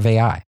power of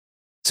AI.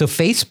 So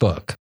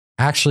Facebook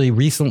actually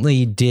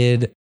recently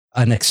did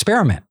an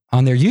experiment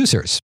on their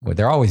users. Well,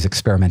 they're always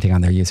experimenting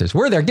on their users.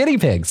 We're their guinea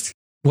pigs.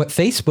 What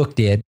Facebook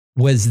did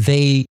was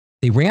they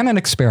ran an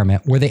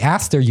experiment where they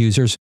asked their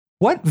users,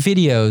 what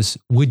videos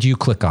would you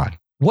click on?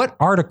 What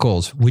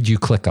articles would you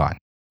click on?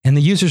 And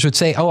the users would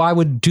say, oh, I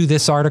would do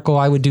this article.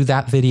 I would do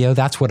that video.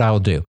 That's what I'll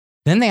do.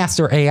 Then they asked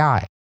their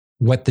AI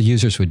what the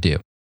users would do.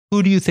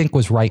 Who do you think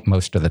was right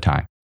most of the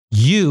time?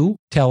 You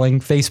telling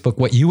Facebook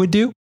what you would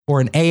do, or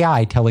an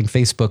AI telling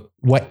Facebook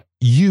what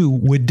you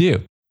would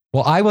do?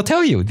 Well, I will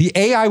tell you, the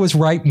AI was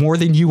right more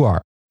than you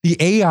are. The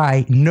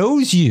AI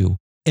knows you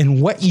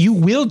and what you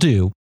will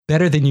do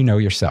better than you know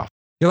yourself.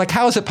 You're like,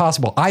 how is it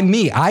possible? I'm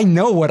me. I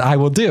know what I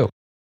will do.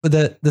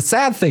 But the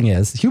sad thing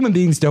is, human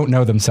beings don't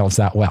know themselves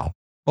that well.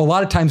 A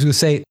lot of times we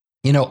say,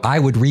 I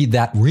would read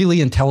that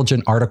really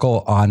intelligent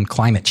article on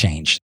climate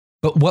change.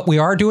 But what we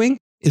are doing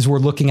is we're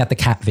looking at the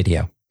cat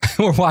video.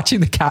 We're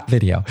watching the cat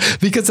video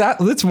because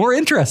that's more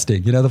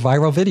interesting, the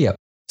viral video.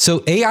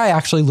 So AI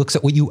actually looks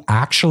at what you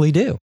actually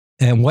do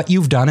and what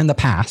you've done in the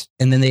past,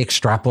 and then they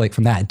extrapolate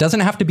from that. It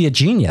doesn't have to be a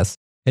genius.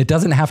 It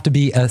doesn't have to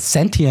be a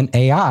sentient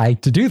AI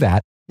to do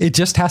that. It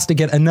just has to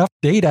get enough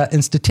data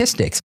and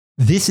statistics.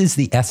 This is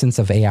the essence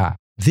of AI.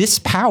 This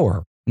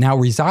power now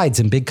resides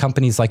in big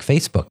companies like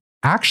Facebook.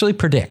 Actually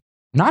predict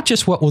not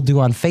just what we'll do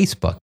on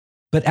Facebook,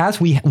 but as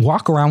we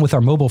walk around with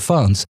our mobile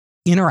phones,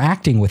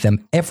 interacting with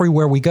them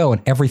everywhere we go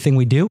and everything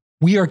we do,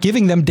 we are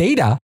giving them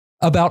data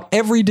about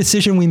every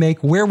decision we make,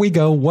 where we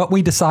go, what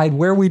we decide,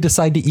 where we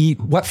decide to eat,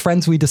 what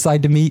friends we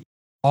decide to meet.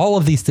 All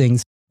of these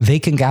things, they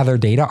can gather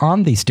data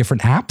on these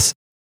different apps,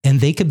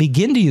 and they can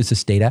begin to use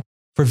this data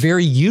for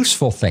very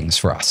useful things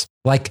for us,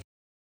 like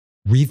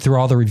read through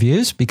all the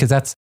reviews, because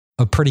that's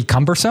pretty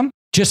cumbersome.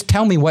 Just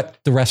tell me what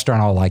the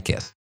restaurant I'll like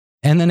is.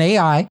 And then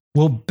AI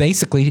will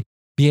basically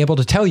be able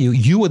to tell you,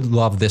 you would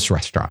love this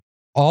restaurant,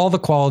 all the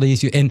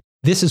qualities, and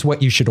this is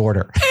what you should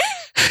order.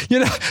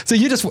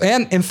 So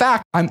and in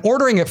fact, I'm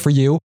ordering it for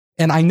you,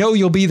 and I know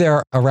you'll be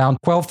there around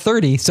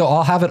 12:30, so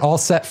I'll have it all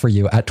set for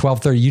you at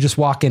 12:30. You just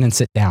walk in and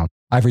sit down.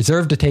 I've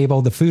reserved a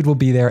table, the food will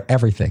be there,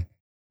 everything.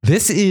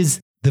 This is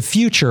the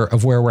future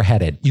of where we're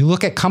headed. You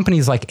look at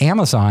companies like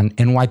Amazon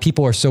and why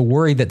people are so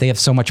worried that they have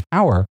so much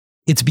power.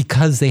 It's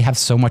because they have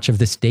so much of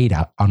this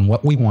data on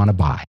what we want to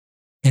buy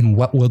and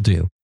what we'll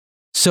do.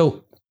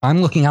 So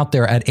I'm looking out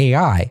there at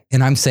AI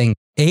and I'm saying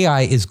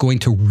AI is going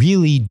to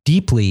really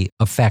deeply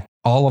affect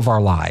all of our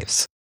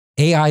lives.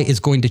 AI is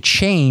going to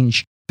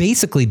change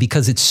basically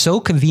because it's so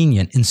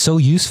convenient and so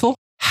useful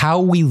how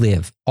we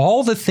live.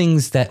 All the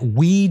things that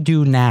we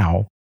do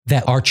now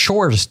that are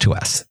chores to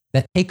us,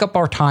 that take up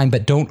our time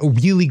but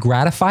don't really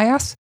gratify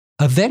us,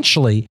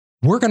 eventually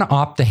we're going to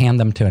opt to hand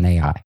them to an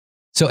AI.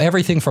 So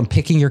everything from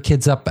picking your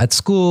kids up at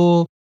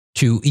school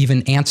to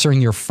even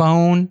answering your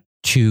phone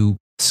to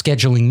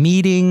scheduling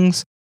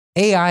meetings,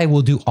 AI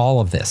will do all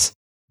of this,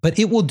 but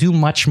it will do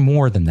much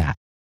more than that.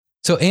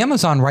 So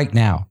Amazon right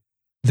now,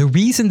 the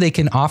reason they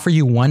can offer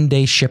you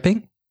 1-day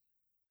shipping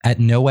at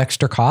no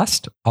extra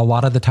cost a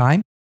lot of the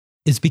time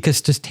is because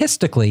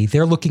statistically,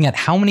 they're looking at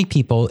how many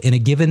people in a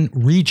given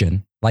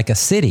region, like a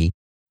city,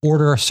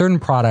 order a certain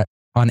product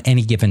on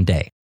any given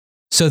day.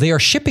 So they are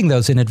shipping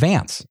those in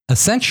advance.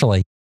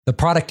 Essentially, the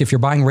product, if you're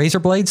buying razor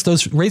blades,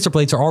 those razor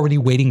blades are already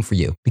waiting for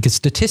you because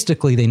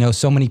statistically, they know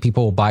so many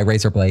people will buy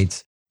razor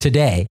blades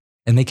today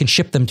and they can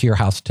ship them to your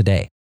house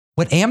today.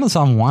 What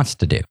Amazon wants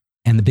to do,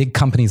 and the big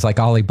companies like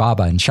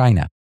Alibaba in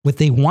China, what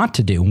they want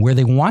to do and where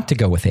they want to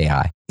go with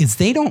AI is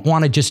they don't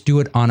want to just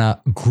do it on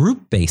a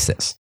group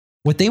basis.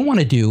 What they want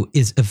to do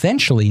is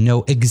eventually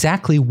know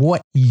exactly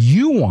what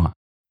you want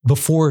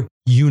before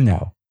you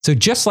know. So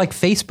just like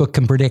Facebook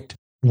can predict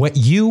what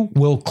you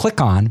will click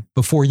on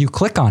before you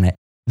click on it,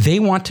 they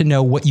want to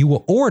know what you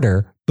will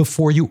order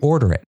before you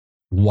order it.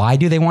 Why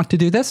do they want to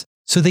do this?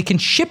 So they can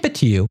ship it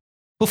to you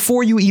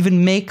before you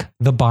even make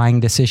the buying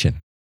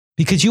decision.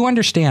 Because you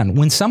understand,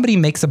 when somebody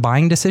makes a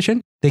buying decision,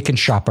 they can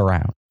shop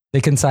around.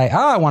 They can say,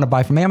 I want to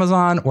buy from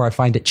Amazon, or I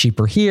find it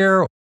cheaper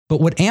here.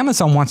 But what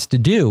Amazon wants to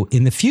do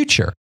in the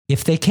future,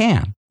 if they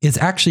can, is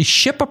actually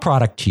ship a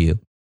product to you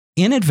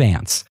in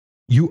advance.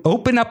 You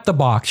open up the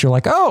box. You're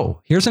like, oh,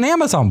 here's an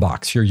Amazon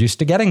box. You're used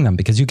to getting them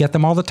because you get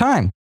them all the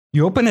time.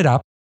 You open it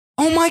up.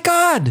 Oh my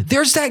God,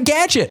 there's that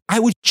gadget. I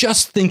was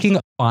just thinking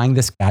of buying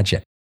this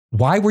gadget.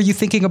 Why were you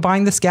thinking of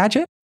buying this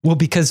gadget? Well,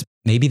 because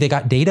maybe they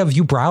got data of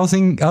you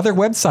browsing other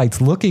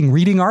websites, looking,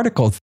 reading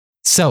articles.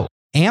 So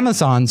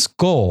Amazon's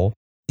goal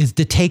is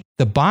to take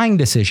the buying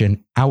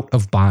decision out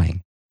of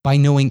buying by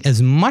knowing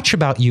as much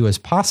about you as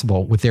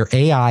possible with their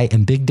AI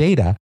and big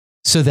data,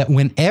 so that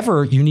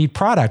whenever you need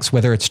products,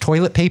 whether it's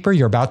toilet paper,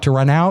 you're about to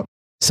run out,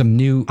 some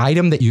new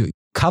item that you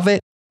covet,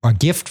 or a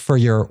gift for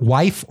your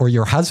wife or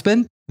your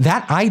husband,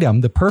 that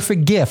item, the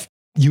perfect gift,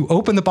 you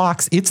open the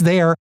box, it's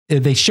there,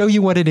 they show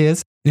you what it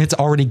is, and it's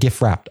already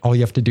gift wrapped. All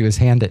you have to do is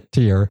hand it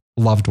to your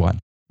loved one.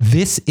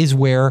 This is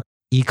where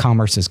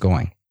e-commerce is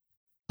going.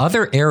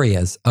 Other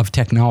areas of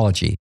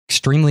technology,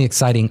 extremely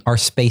exciting, are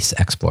space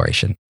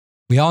exploration.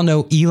 We all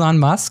know Elon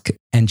Musk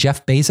and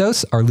Jeff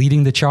Bezos are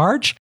leading the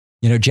charge.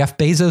 Jeff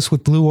Bezos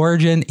with Blue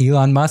Origin,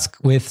 Elon Musk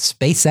with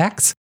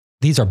SpaceX.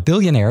 These are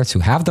billionaires who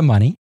have the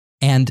money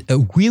and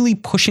really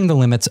pushing the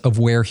limits of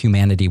where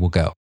humanity will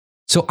go.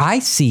 So I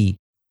see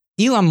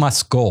Elon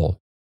Musk's goal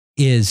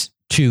is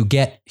to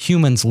get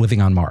humans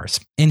living on Mars.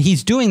 And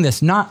he's doing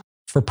this not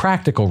for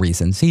practical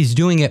reasons. He's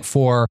doing it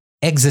for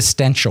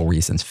existential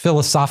reasons,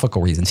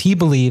 philosophical reasons. He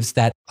believes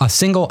that a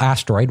single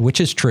asteroid,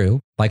 which is true,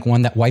 like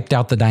one that wiped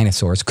out the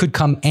dinosaurs, could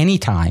come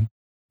anytime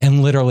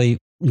and literally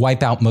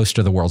wipe out most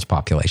of the world's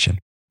population.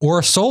 Or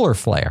a solar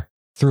flare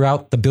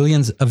throughout the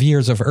billions of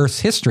years of Earth's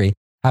history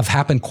have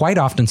happened quite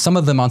often, some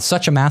of them on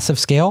such a massive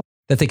scale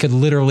that they could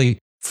literally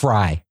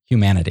fry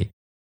humanity.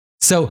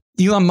 So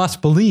Elon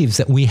Musk believes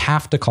that we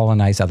have to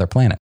colonize other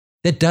planets.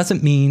 That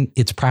doesn't mean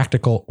it's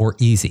practical or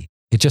easy.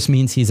 It just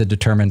means he's a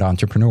determined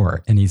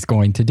entrepreneur and he's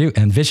going to do,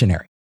 and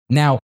visionary.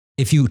 Now,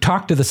 if you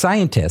talk to the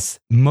scientists,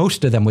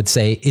 most of them would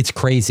say it's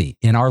crazy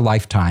in our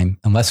lifetime,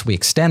 unless we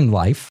extend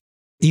life.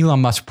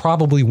 Elon Musk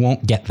probably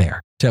won't get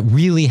there to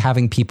really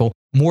having people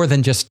more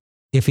than just,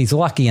 if he's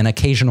lucky, an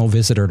occasional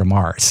visitor to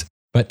Mars,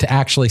 but to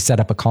actually set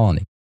up a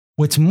colony.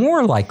 What's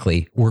more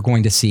likely we're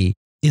going to see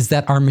is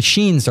that our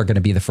machines are going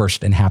to be the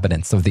first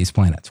inhabitants of these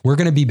planets. We're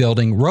going to be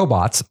building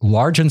robots,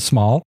 large and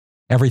small,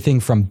 everything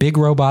from big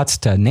robots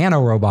to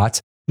nano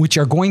robots, which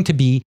are going to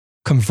be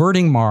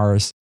converting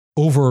Mars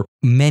over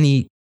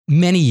many,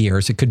 many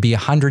years. It could be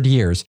 100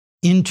 years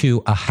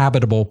into a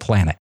habitable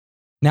planet.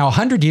 Now,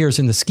 100 years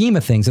in the scheme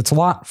of things, it's a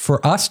lot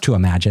for us to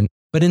imagine.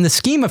 But in the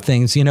scheme of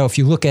things, if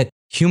you look at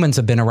humans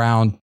have been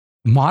around,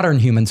 modern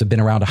humans have been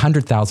around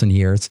 100,000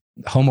 years,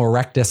 Homo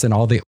erectus and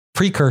all the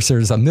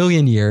precursors, 1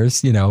 million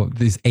years,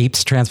 these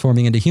apes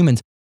transforming into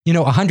humans,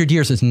 100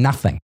 years is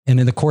nothing.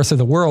 And in the course of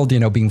the world,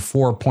 being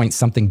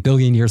 4-point-something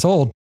billion years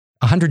old,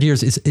 100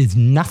 years is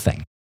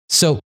nothing.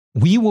 So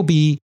we will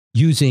be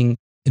using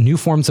new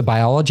forms of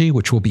biology,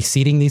 which will be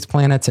seeding these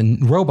planets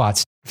and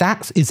robots.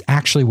 That is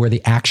actually where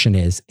the action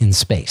is in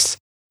space.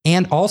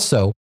 And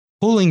also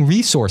pulling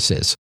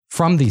resources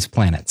from these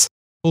planets,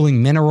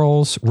 pulling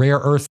minerals, rare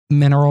earth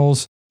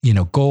minerals,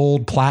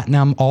 gold,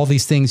 platinum, all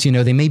these things,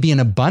 they may be in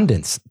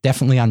abundance,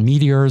 definitely on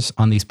meteors,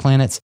 on these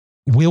planets.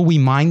 Will we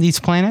mine these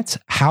planets?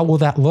 How will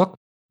that look?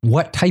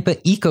 What type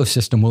of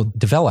ecosystem will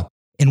develop?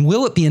 And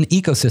will it be an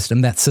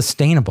ecosystem that's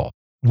sustainable?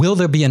 Will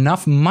there be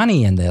enough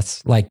money in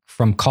this, like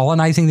from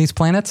colonizing these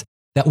planets,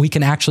 that we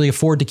can actually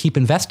afford to keep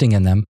investing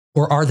in them?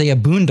 Or are they a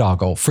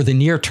boondoggle for the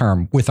near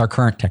term with our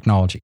current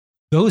technology?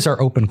 Those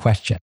are open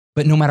questions.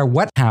 But no matter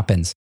what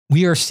happens,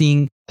 we are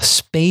seeing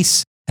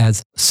space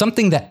as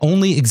something that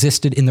only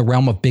existed in the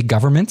realm of big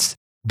governments,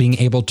 being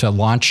able to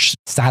launch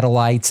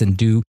satellites and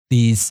do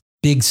these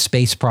big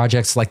space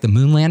projects like the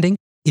moon landing,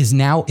 is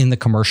now in the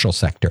commercial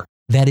sector.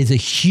 That is a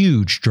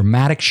huge,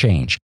 dramatic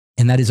change.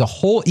 And that is a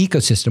whole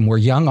ecosystem where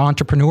young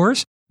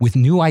entrepreneurs with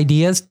new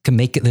ideas can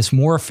make this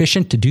more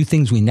efficient to do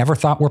things we never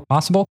thought were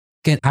possible,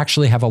 can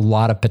actually have a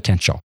lot of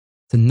potential.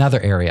 It's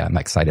another area I'm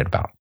excited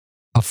about.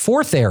 A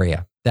fourth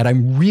area that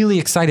I'm really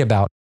excited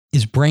about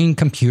is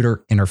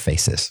brain-computer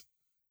interfaces.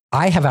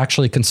 I have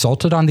actually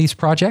consulted on these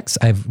projects.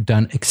 I've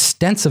done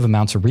extensive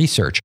amounts of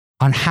research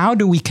on how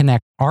do we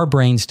connect our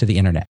brains to the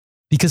internet?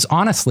 Because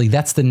honestly,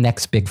 that's the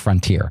next big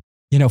frontier.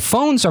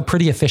 Phones are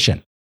pretty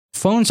efficient.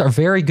 Phones are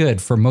very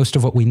good for most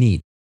of what we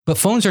need, but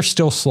phones are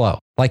still slow.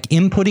 Like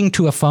inputting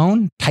to a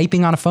phone,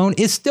 typing on a phone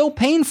is still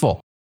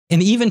painful.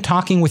 And even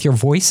talking with your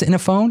voice in a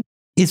phone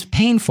is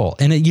painful.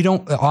 And you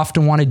don't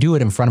often want to do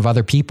it in front of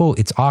other people.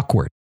 It's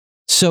awkward.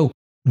 So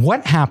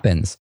what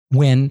happens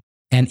when,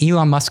 and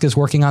Elon Musk is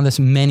working on this,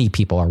 many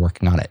people are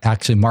working on it.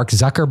 Actually, Mark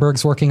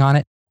Zuckerberg's working on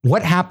it.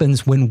 What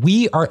happens when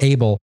we are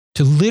able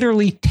to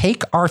literally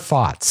take our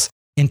thoughts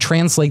and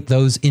translate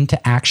those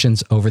into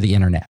actions over the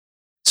internet?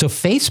 So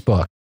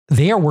Facebook,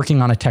 they are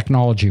working on a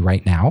technology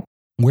right now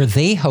where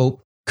they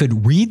hope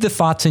could read the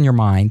thoughts in your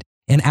mind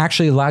and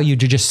actually allow you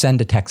to just send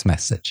a text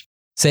message.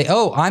 Say,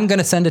 oh, I'm going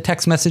to send a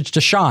text message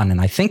to Sean, and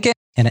I think it,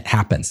 and it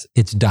happens.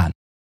 It's done.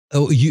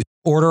 Oh, you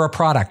order a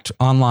product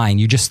online.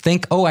 You just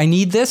think, oh, I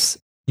need this.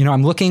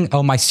 I'm looking,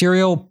 oh, my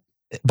cereal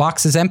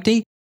box is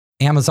empty.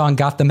 Amazon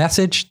got the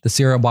message. The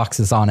cereal box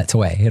is on its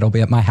way. It'll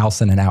be at my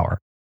house in an hour.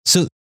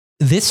 So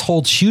this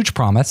holds huge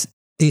promise.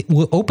 It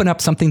will open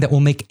up something that will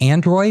make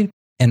Android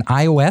and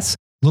iOS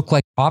look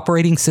like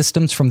operating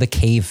systems from the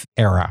cave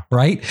era,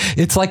 right?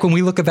 It's like when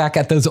we look back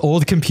at those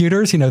old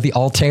computers, the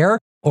Altair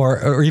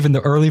or even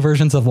the early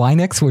versions of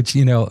Linux, which,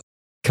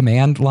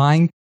 command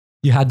line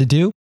you had to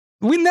do.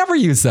 We never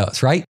use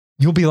those, right?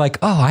 You'll be like,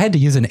 oh, I had to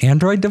use an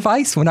Android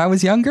device when I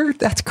was younger.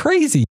 That's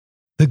crazy.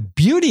 The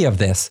beauty of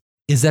this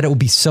is that it will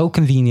be so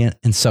convenient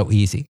and so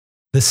easy.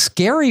 The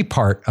scary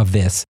part of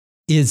this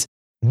is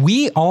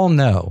we all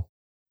know,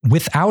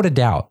 without a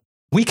doubt,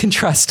 we can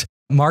trust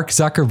Mark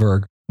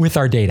Zuckerberg with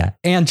our data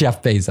and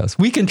Jeff Bezos.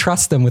 We can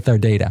trust them with our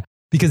data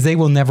because they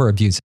will never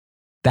abuse it.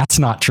 That's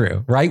not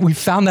true, right? We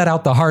found that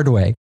out the hard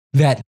way,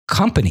 that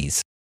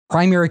companies'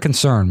 primary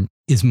concern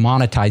is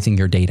monetizing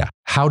your data,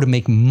 how to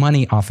make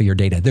money off of your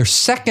data. Their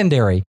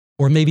secondary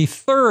or maybe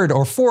third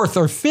or fourth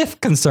or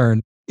fifth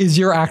concern is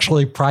your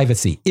actually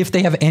privacy, if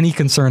they have any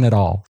concern at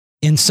all.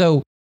 And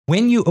so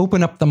when you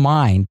open up the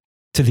mind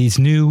to these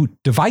new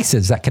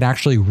devices that can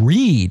actually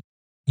read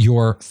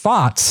your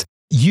thoughts,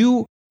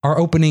 you are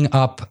opening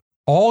up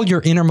all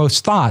your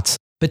innermost thoughts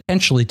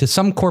potentially to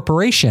some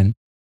corporation,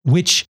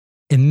 which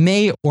it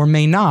may or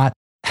may not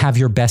have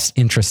your best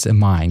interests in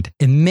mind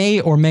and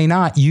may or may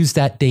not use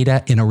that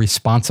data in a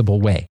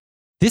responsible way.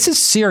 This is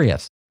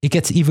serious. It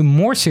gets even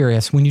more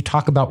serious when you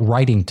talk about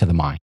writing to the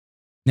mind.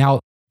 Now,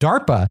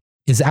 DARPA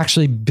is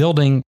actually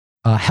building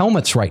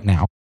helmets right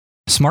now,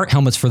 smart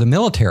helmets for the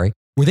military,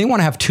 where they want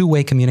to have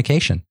two-way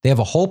communication. They have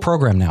a whole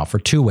program now for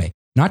two-way,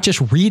 not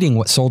just reading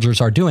what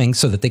soldiers are doing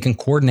so that they can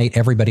coordinate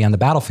everybody on the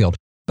battlefield,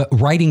 but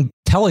writing,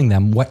 telling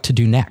them what to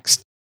do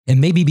next,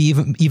 and maybe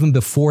even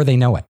before they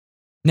know it.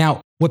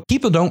 Now, what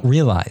people don't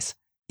realize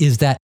is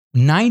that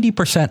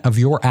 90% of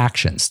your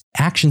actions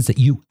that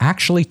you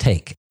actually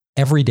take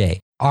every day,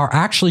 are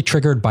actually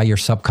triggered by your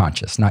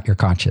subconscious, not your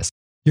conscious.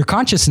 Your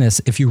consciousness,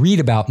 if you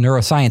read about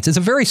neuroscience, is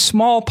a very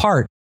small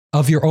part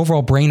of your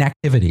overall brain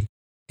activity.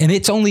 And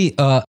it's only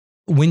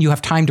when you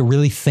have time to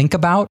really think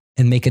about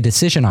and make a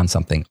decision on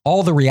something.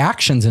 All the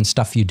reactions and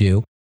stuff you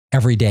do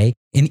every day,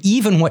 and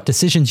even what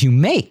decisions you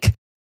make,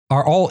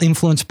 are all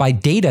influenced by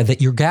data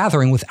that you're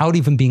gathering without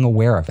even being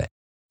aware of it.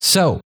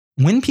 So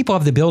when people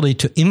have the ability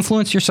to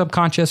influence your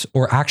subconscious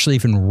or actually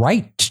even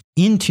write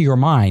into your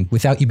mind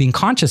without you being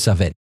conscious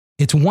of it,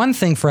 it's one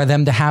thing for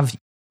them to have,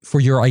 for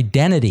your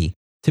identity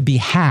to be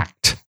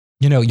hacked,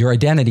 your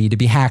identity to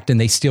be hacked,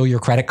 and they steal your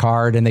credit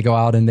card and they go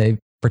out and they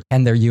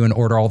pretend they're you and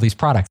order all these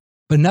products.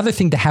 But another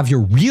thing to have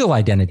your real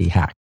identity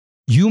hacked.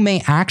 You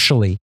may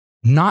actually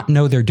not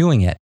know they're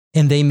doing it.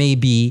 And they may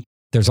be,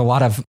 there's a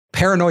lot of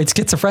paranoid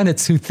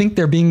schizophrenics who think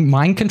they're being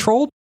mind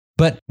controlled.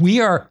 But we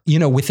are,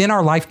 within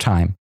our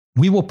lifetime,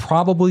 we will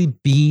probably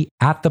be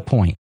at the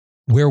point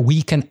where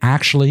we can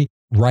actually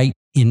write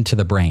into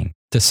the brain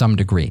to some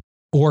degree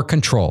or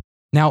control.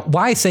 Now,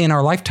 why I say in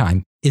our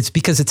lifetime is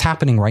because it's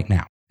happening right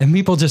now and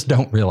people just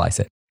don't realize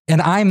it.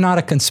 And I'm not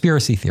a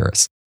conspiracy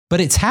theorist, but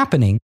it's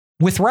happening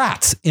with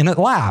rats in a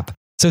lab.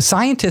 So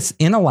scientists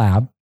in a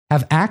lab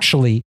have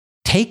actually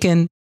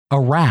taken a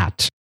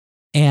rat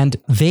and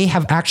they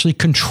have actually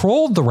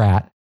controlled the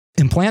rat,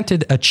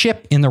 implanted a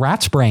chip in the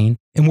rat's brain,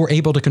 and were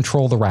able to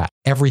control the rat,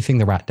 everything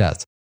the rat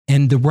does.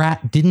 And the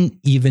rat didn't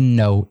even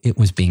know it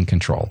was being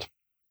controlled.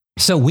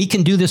 So we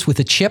can do this with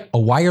a chip, a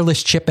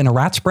wireless chip in a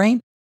rat's brain.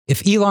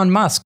 If Elon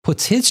Musk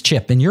puts his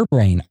chip in your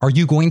brain, are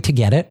you going to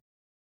get it?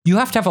 You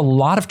have to have a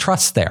lot of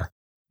trust there,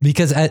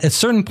 because at a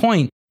certain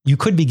point, you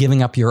could be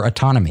giving up your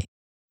autonomy.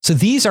 So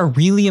these are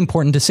really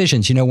important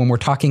decisions. When we're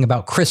talking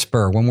about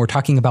CRISPR, when we're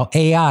talking about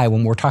AI,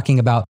 when we're talking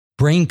about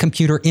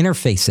brain-computer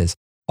interfaces,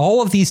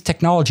 all of these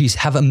technologies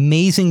have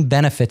amazing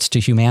benefits to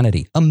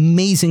humanity,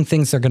 amazing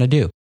things they're going to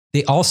do.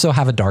 They also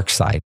have a dark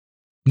side.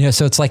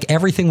 So it's like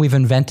everything we've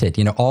invented,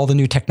 all the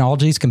new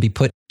technologies can be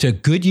put to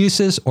good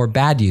uses or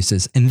bad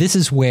uses. And this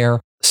is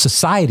where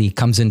society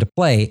comes into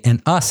play,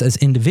 and us as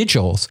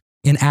individuals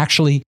in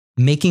actually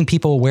making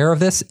people aware of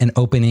this and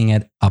opening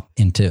it up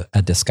into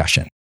a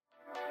discussion.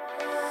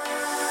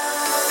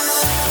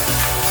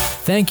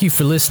 Thank you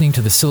for listening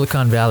to the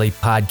Silicon Valley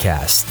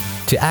Podcast.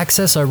 To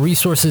access our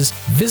resources,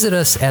 visit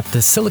us at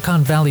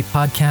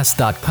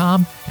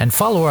thesiliconvalleypodcast.com and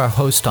follow our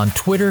host on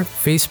Twitter,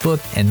 Facebook,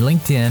 and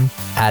LinkedIn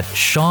at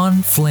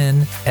Sean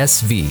Flynn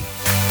SV.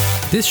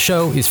 This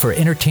show is for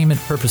entertainment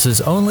purposes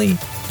only.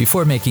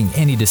 Before making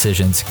any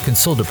decisions,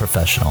 consult a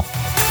professional.